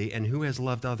perfectly and who has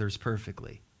loved others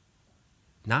perfectly?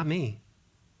 Not me.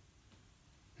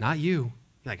 Not you.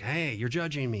 Like, hey, you're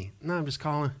judging me. No, I'm just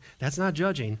calling. That's not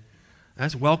judging.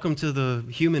 That's welcome to the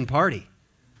human party.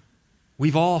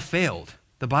 We've all failed.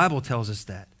 The Bible tells us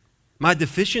that. My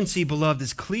deficiency, beloved,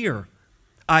 is clear.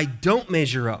 I don't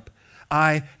measure up.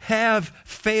 I have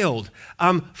failed.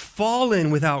 I'm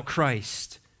fallen without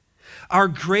Christ. Our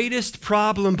greatest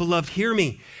problem, beloved, hear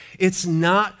me, it's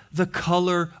not the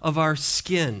color of our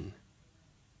skin.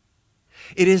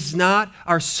 It is not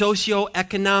our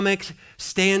socioeconomic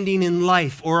standing in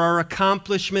life or our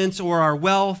accomplishments or our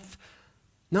wealth.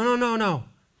 No.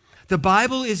 The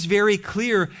Bible is very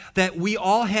clear that we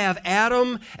all have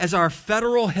Adam as our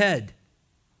federal head.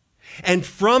 And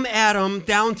from Adam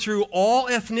down through all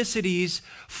ethnicities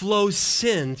flows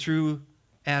sin through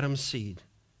Adam's seed.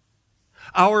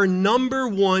 Our number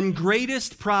one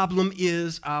greatest problem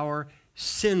is our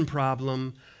sin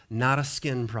problem, not a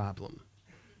skin problem.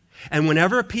 And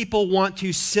whenever people want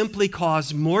to simply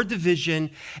cause more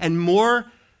division and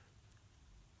more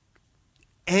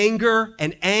anger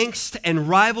and angst and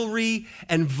rivalry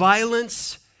and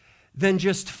violence, then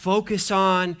just focus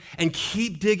on and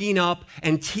keep digging up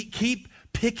and keep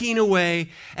picking away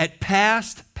at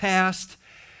past.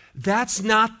 That's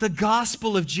not the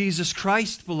gospel of Jesus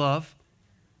Christ, beloved.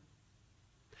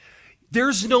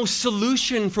 There's no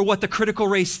solution for what the critical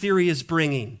race theory is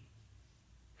bringing.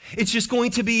 It's just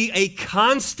going to be a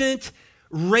constant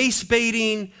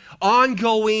race-baiting,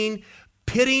 ongoing,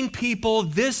 pitting people,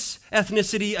 this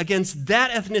ethnicity against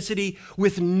that ethnicity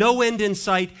with no end in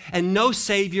sight and no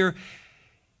Savior.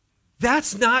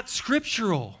 That's not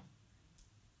scriptural.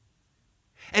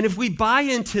 And if we buy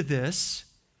into this,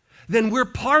 then we're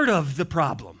part of the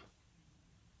problem.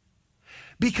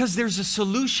 Because there's a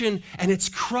solution, and it's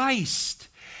Christ.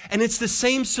 And it's the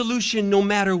same solution no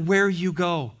matter where you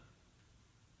go.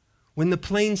 When the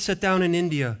plane set down in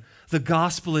India, the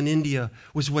gospel in India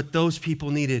was what those people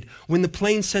needed. When the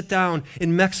plane set down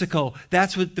in Mexico,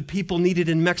 that's what the people needed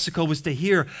in Mexico, was to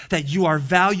hear that you are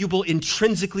valuable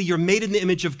intrinsically. You're made in the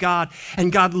image of God. And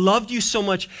God loved you so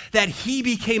much that he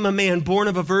became a man born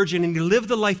of a virgin, and he lived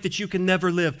the life that you can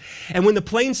never live. And when the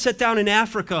plane set down in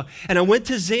Africa and I went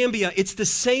to Zambia, it's the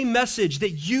same message,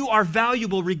 that you are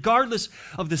valuable regardless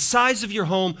of the size of your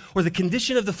home or the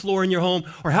condition of the floor in your home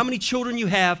or how many children you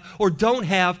have or don't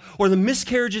have or the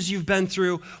miscarriages you've been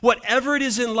through. Whatever it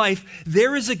is in life,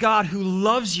 there is a God who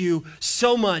loves you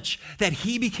so much that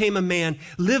he became a man,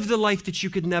 lived the life that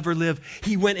you could never live.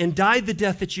 He went and died the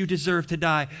death that you deserve to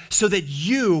die, so that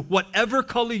you, whatever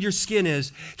color your skin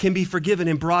is, can be forgiven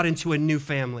and brought into a new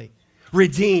family.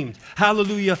 Redeemed.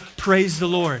 Hallelujah. Praise the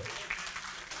Lord.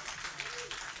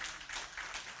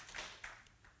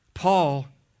 Paul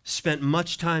spent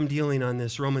much time dealing on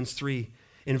this. Romans 3,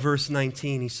 in verse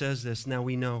 19, he says this, "Now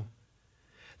we know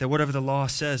that whatever the law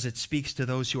says, it speaks to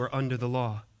those who are under the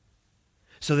law,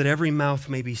 so that every mouth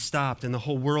may be stopped and the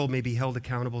whole world may be held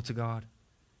accountable to God."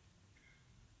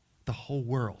 The whole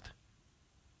world.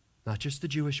 Not just the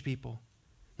Jewish people,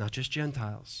 not just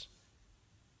Gentiles.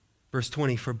 Verse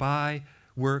 20, "For by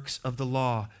works of the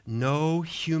law, no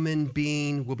human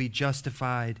being will be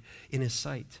justified in his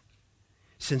sight,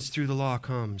 since through the law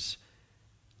comes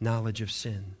knowledge of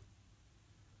sin."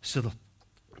 So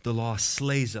the law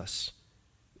slays us.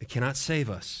 It cannot save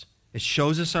us. It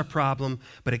shows us our problem,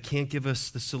 but it can't give us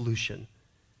the solution.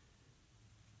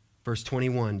 Verse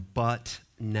 21, "But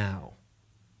now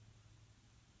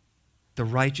the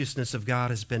righteousness of God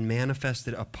has been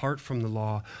manifested apart from the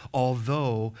law,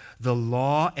 although the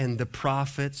law and the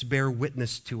prophets bear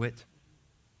witness to it.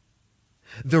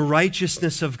 The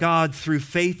righteousness of God through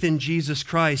faith in Jesus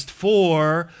Christ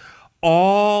for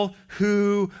all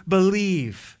who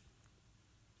believe.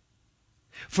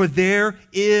 For there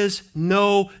is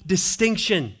no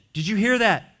distinction." Did you hear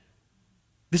that?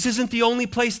 This isn't the only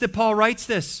place that Paul writes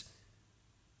this.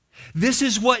 This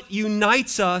is what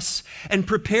unites us and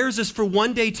prepares us for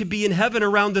one day to be in heaven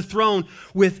around the throne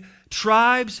with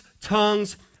tribes,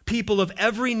 tongues, people of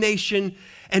every nation,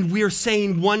 and we are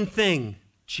saying one thing: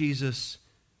 Jesus,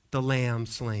 the Lamb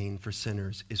slain for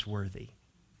sinners, is worthy.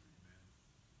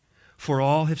 "For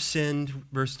all have sinned,"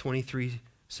 verse 23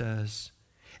 says,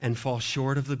 "and fall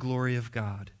short of the glory of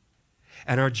God,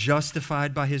 and are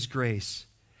justified by his grace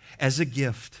as a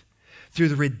gift through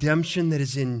the redemption that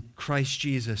is in Christ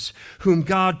Jesus, whom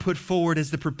God put forward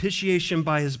as the propitiation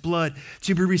by his blood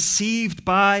to be received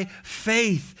by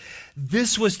faith."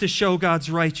 This was to show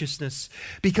God's righteousness,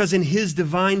 because in his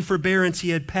divine forbearance he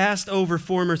had passed over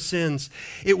former sins.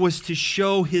 It was to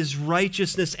show his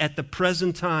righteousness at the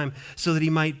present time, so that he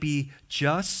might be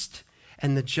just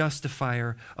and the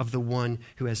justifier of the one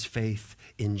who has faith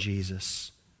in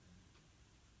Jesus.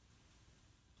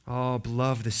 Oh,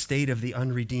 beloved, the state of the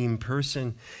unredeemed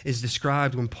person is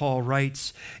described when Paul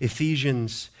writes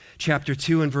Ephesians chapter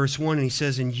 2 and verse 1, and he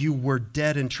says, "And you were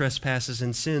dead in trespasses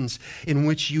and sins, in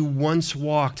which you once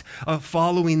walked,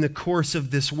 following the course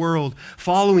of this world,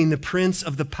 following the prince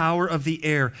of the power of the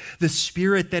air, the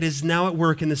spirit that is now at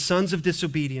work in the sons of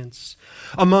disobedience,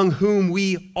 among whom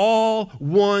we all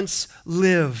once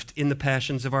lived in the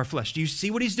passions of our flesh." Do you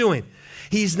see what he's doing?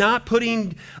 He's not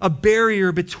putting a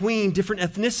barrier between different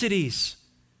ethnicities.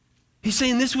 He's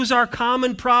saying this was our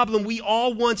common problem. We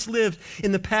all once lived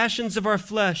in the passions of our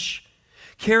flesh,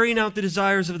 carrying out the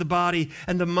desires of the body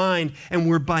and the mind, and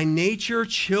we're by nature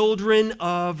children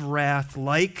of wrath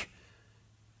like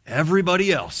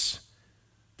everybody else,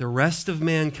 the rest of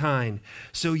mankind.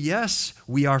 So yes,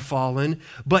 we are fallen,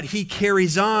 but he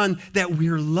carries on that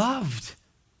we're loved.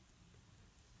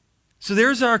 So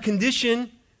there's our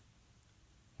condition.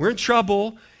 We're in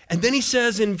trouble. And then he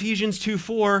says in Ephesians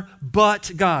 2:4,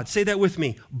 "But God." Say that with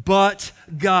me. But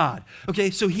God.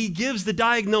 Okay, so he gives the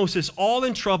diagnosis, all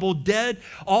in trouble, dead,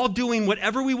 all doing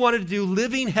whatever we wanted to do,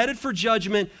 living, headed for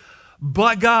judgment,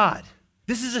 but God.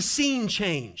 This is a scene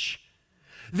change.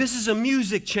 This is a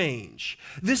music change.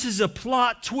 This is a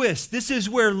plot twist. This is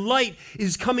where light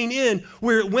is coming in,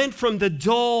 where it went from the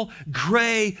dull,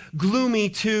 gray, gloomy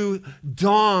to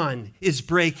dawn is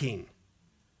breaking.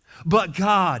 But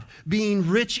God, being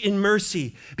rich in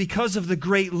mercy, because of the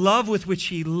great love with which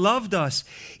he loved us,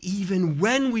 even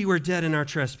when we were dead in our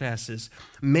trespasses,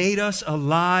 made us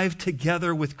alive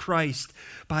together with Christ.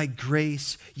 By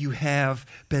grace you have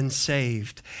been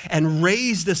saved, and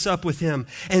raised us up with him,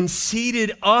 and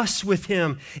seated us with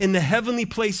him in the heavenly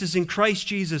places in Christ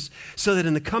Jesus, so that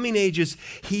in the coming ages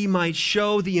he might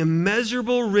show the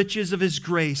immeasurable riches of his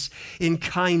grace in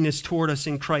kindness toward us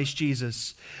in Christ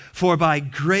Jesus. For by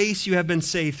grace you have been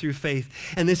saved through faith,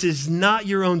 and this is not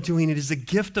your own doing, it is a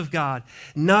gift of God,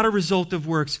 not a result of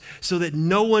works, so that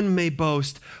no one may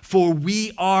boast, for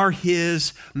we are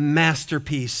his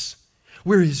masterpiece.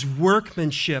 We're his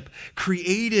workmanship,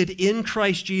 created in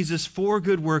Christ Jesus for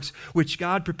good works, which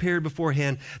God prepared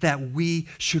beforehand that we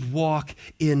should walk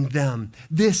in them.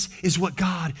 This is what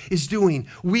God is doing.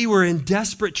 We were in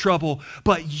desperate trouble,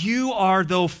 but you are,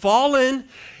 though fallen,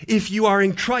 if you are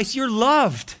in Christ, you're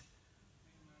loved.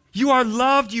 You are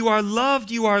loved, you are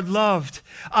loved, you are loved.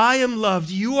 I am loved,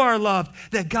 you are loved.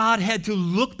 That God had to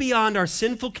look beyond our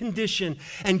sinful condition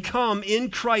and come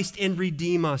in Christ and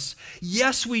redeem us.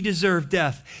 Yes, we deserve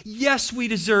death. Yes, we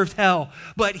deserved hell.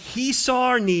 But he saw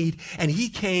our need and he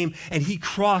came and he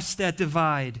crossed that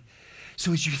divide.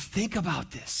 So as you think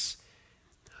about this,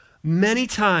 many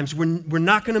times we're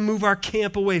not going to move our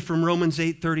camp away from Romans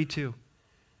 8:32.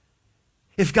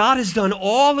 If God has done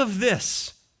all of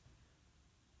this,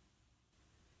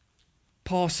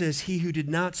 Paul says, he who did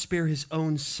not spare his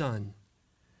own son,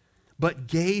 but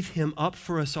gave him up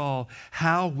for us all,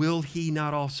 how will he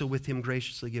not also with him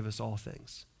graciously give us all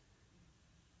things?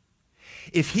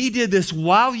 If he did this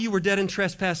while you were dead in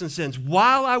trespass and sins,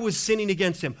 while I was sinning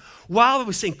against him, while I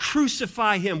was saying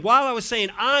crucify him, while I was saying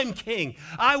I'm king,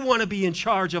 I want to be in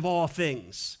charge of all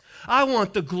things. I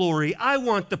want the glory. I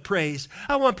want the praise.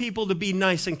 I want people to be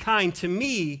nice and kind to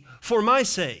me for my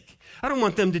sake. I don't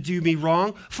want them to do me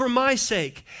wrong for my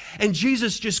sake. And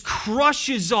Jesus just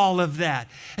crushes all of that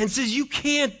and says, you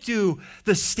can't do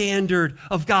the standard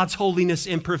of God's holiness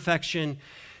and perfection,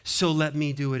 so let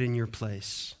me do it in your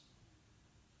place.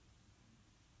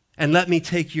 And let me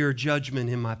take your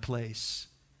judgment in my place.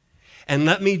 And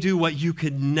let me do what you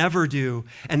could never do,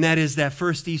 and that is that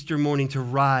first Easter morning to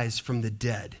rise from the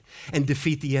dead and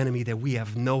defeat the enemy that we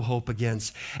have no hope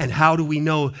against. And how do we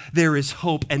know there is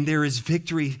hope and there is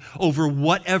victory over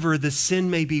whatever the sin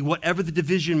may be, whatever the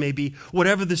division may be,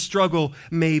 whatever the struggle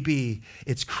may be?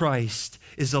 It's Christ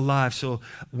is alive. So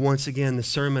once again, the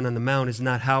Sermon on the Mount is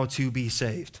not how to be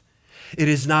saved. It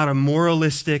is not a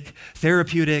moralistic,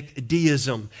 therapeutic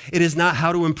deism. It is not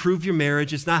how to improve your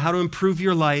marriage. It's not how to improve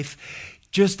your life.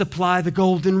 Just apply the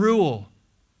golden rule.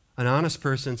 An honest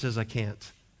person says, I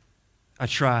can't. I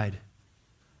tried,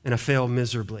 and I failed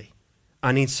miserably.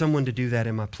 I need someone to do that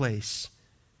in my place.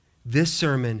 This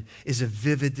sermon is a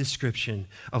vivid description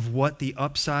of what the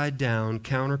upside-down,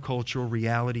 countercultural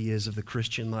reality is of the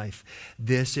Christian life.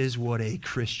 This is what a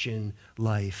Christian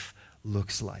life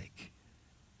looks like.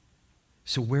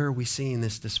 So where are we seeing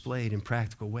this displayed in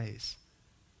practical ways?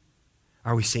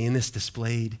 Are we seeing this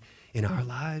displayed in our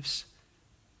lives?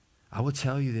 I will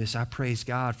tell you this, I praise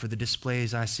God for the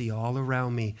displays I see all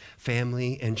around me,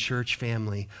 family and church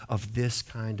family, of this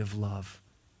kind of love.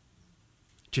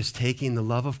 Just taking the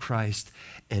love of Christ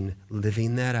and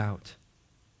living that out.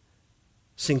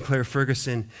 Sinclair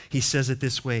Ferguson, he says it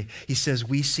this way. He says,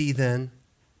 we see then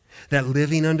that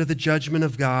living under the judgment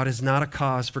of God is not a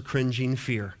cause for cringing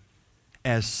fear.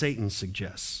 as Satan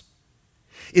suggests.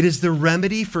 It is the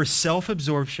remedy for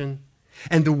self-absorption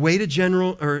and the way to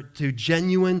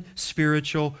genuine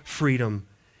spiritual freedom,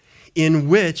 in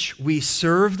which we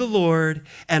serve the Lord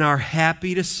and are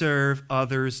happy to serve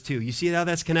others too. You see how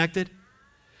that's connected?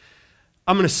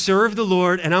 I'm going to serve the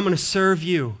Lord and I'm going to serve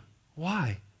you.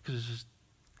 Why? Because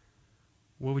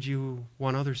what would you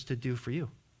want others to do for you?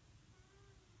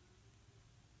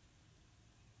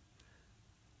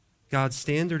 God's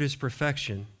standard is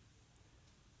perfection.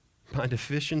 My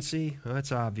deficiency, well,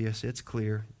 it's obvious, it's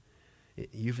clear.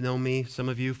 You've known me, some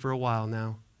of you, for a while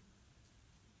now.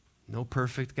 No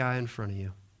perfect guy in front of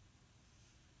you.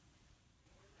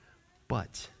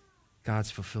 But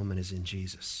God's fulfillment is in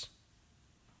Jesus.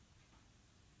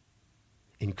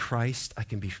 In Christ, I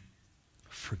can be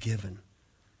forgiven.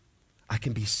 I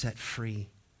can be set free.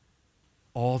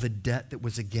 All the debt that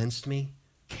was against me,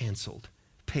 canceled,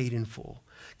 paid in full.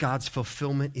 God's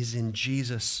fulfillment is in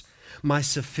Jesus. My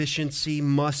sufficiency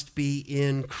must be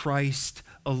in Christ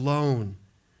alone.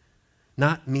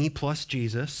 Not me plus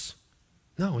Jesus.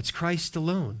 No, it's Christ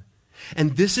alone.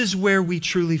 And this is where we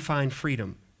truly find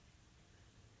freedom.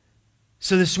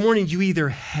 So this morning, you either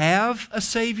have a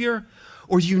Savior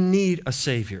or you need a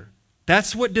Savior.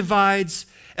 That's what divides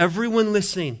everyone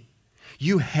listening.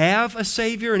 You have a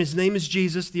Savior, and his name is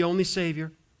Jesus, the only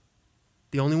Savior,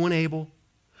 the only one able.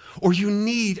 Or you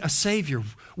need a Savior.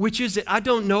 Which is it? I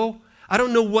don't know. I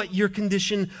don't know what your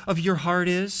condition of your heart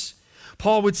is.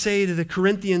 Paul would say to the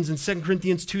Corinthians in 2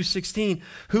 Corinthians 2:16,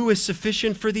 who is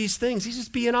sufficient for these things? He's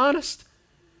just being honest.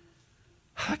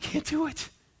 I can't do it.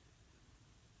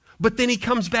 But then he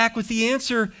comes back with the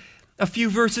answer a few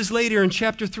verses later in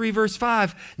chapter 3, verse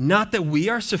 5. Not that we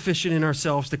are sufficient in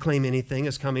ourselves to claim anything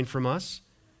as coming from us,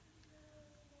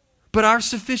 but our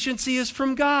sufficiency is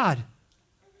from God.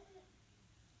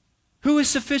 Who is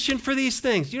sufficient for these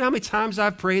things? Do you know how many times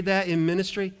I've prayed that in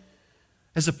ministry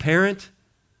as a parent?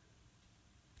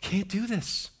 Can't do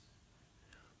this.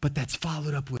 But that's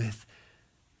followed up with,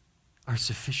 our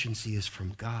sufficiency is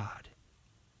from God.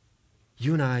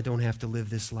 You and I don't have to live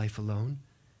this life alone.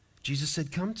 Jesus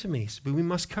said, come to me, but we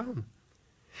must come.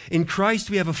 In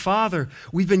Christ, we have a Father.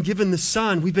 We've been given the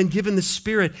Son. We've been given the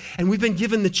Spirit. And we've been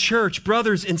given the church,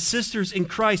 brothers and sisters in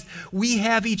Christ. We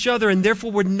have each other, and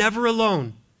therefore we're never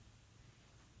alone.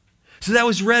 So that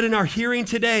was read in our hearing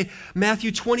today,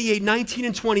 Matthew 28, 19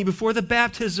 and 20, before the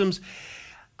baptisms.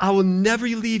 I will never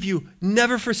leave you,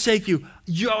 never forsake you.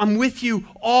 I'm with you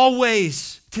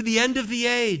always to the end of the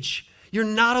age. You're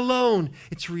not alone.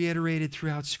 It's reiterated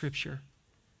throughout Scripture.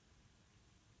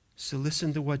 So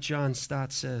listen to what John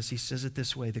Stott says. He says it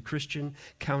this way: the Christian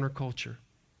counterculture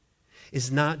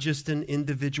is not just an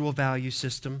individual value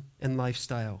system and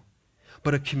lifestyle,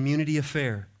 but a community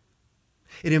affair.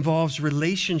 It involves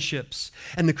relationships,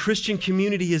 and the Christian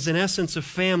community is in essence a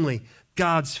family,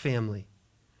 God's family.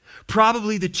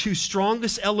 Probably the two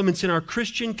strongest elements in our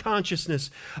Christian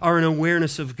consciousness are an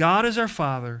awareness of God as our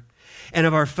Father and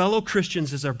of our fellow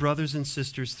Christians as our brothers and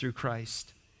sisters through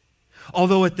Christ.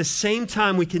 Although at the same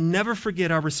time, we can never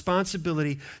forget our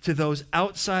responsibility to those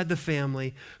outside the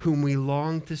family whom we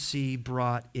long to see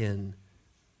brought in.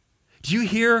 Do you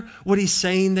hear what he's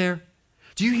saying there?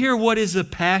 Do you hear what is the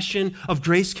passion of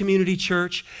Grace Community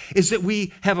Church? Is that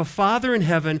we have a Father in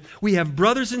heaven, we have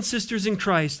brothers and sisters in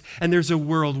Christ, and there's a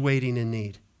world waiting in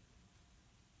need.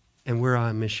 And we're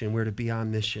on mission. We're to be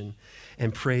on mission.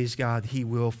 And praise God, he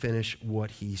will finish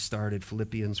what he started,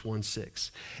 Philippians 1:6.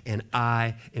 And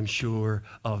I am sure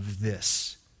of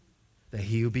this, that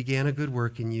he who began a good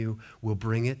work in you will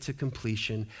bring it to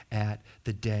completion at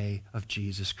the day of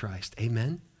Jesus Christ.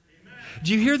 Amen?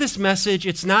 Do you hear this message?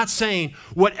 It's not saying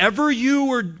whatever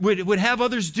you would have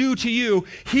others do to you,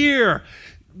 here,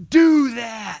 do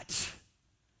that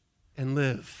and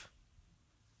live.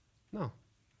 No.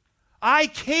 I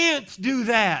can't do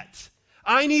that.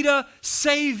 I need a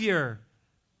Savior.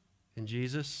 And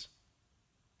Jesus,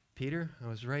 Peter, I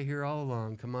was right here all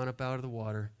along. Come on up out of the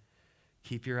water.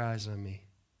 Keep your eyes on me.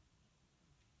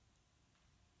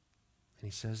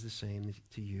 And he says the same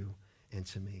to you and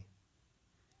to me.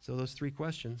 So those three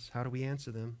questions, how do we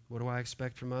answer them? What do I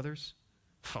expect from others?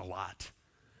 A lot.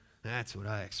 That's what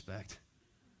I expect.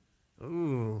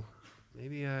 Ooh,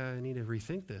 maybe I need to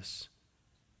rethink this.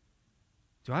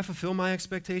 Do I fulfill my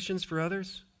expectations for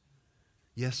others?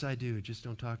 Yes, I do. Just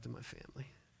don't talk to my family.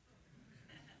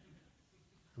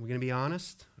 Are we going to be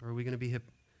honest, or are we going to be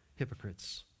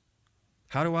hypocrites?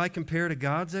 How do I compare to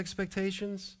God's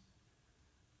expectations?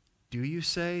 Do you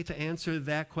say, to answer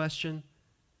that question,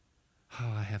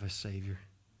 oh, I have a Savior.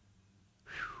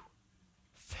 Whew.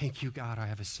 Thank you, God, I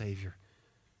have a Savior.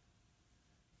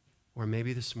 Or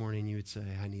maybe this morning you would say,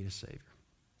 I need a Savior.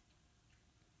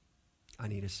 I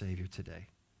need a Savior today.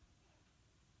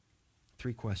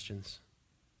 3 questions.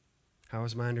 How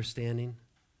has my understanding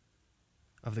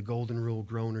of the golden rule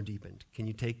grown or deepened? Can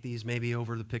you take these maybe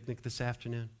over the picnic this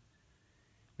afternoon?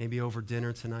 Maybe over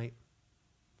dinner tonight?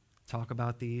 Talk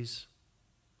about these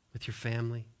with your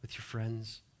family, with your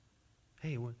friends.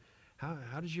 Hey,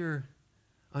 how does your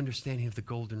understanding of the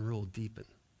golden rule deepen?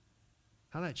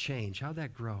 How'd that change? How'd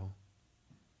that grow?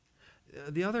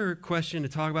 The other question to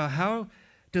talk about, how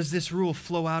does this rule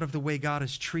flow out of the way God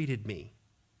has treated me?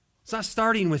 It's not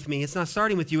starting with me. It's not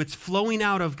starting with you. It's flowing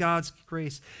out of God's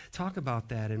grace. Talk about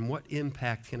that and what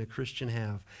impact can a Christian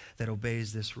have that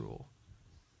obeys this rule?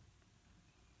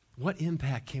 What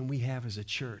impact can we have as a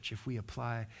church if we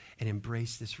apply and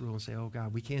embrace this rule and say, oh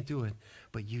God, we can't do it,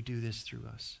 but you do this through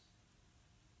us.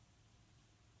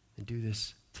 And do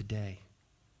this today.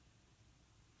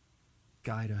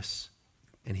 Guide us,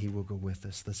 and he will go with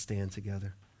us. Let's stand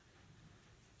together.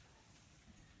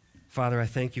 Father, I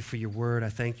thank you for your word. I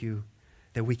thank you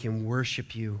that we can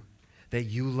worship you, that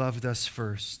you loved us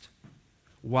first.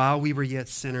 While we were yet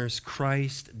sinners,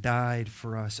 Christ died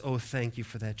for us. Oh, thank you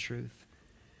for that truth.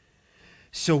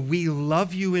 So we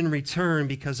love you in return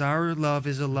because our love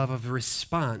is a love of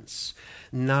response,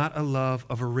 not a love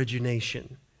of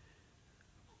origination.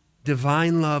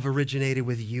 Divine love originated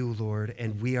with you, Lord,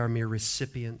 and we are mere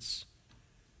recipients.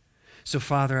 So,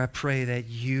 Father, I pray that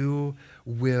you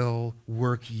will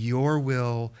work your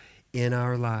will in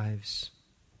our lives.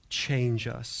 Change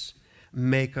us.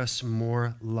 Make us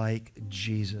more like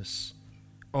Jesus.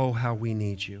 Oh, how we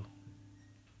need you.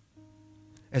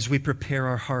 As we prepare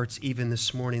our hearts even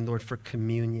this morning, Lord, for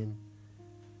communion,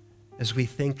 as we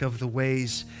think of the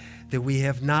ways that we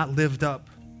have not lived up,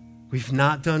 we've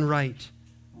not done right,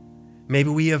 maybe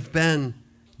we have been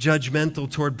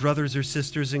judgmental toward brothers or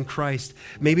sisters in Christ.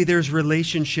 Maybe there's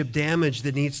relationship damage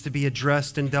that needs to be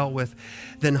addressed and dealt with.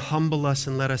 Then humble us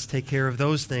and let us take care of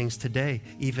those things today,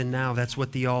 even now. That's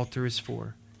what the altar is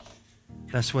for.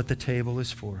 That's what the table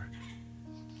is for.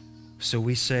 So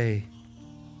we say,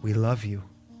 we love you.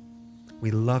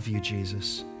 We love you,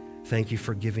 Jesus. Thank you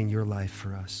for giving your life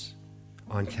for us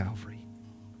on Calvary.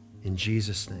 In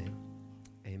Jesus' name.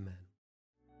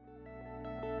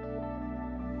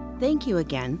 Thank you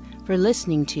again for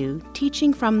listening to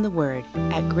Teaching from the Word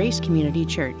at Grace Community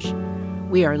Church.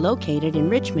 We are located in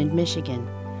Richmond, Michigan.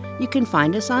 You can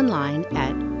find us online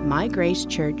at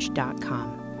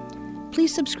mygracechurch.com.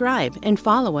 Please subscribe and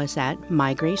follow us at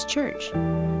My Grace Church.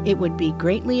 It would be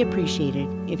greatly appreciated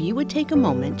if you would take a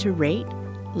moment to rate,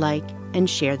 like, and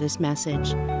share this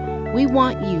message. We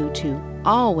want you to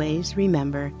always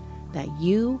remember that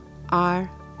you are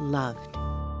loved.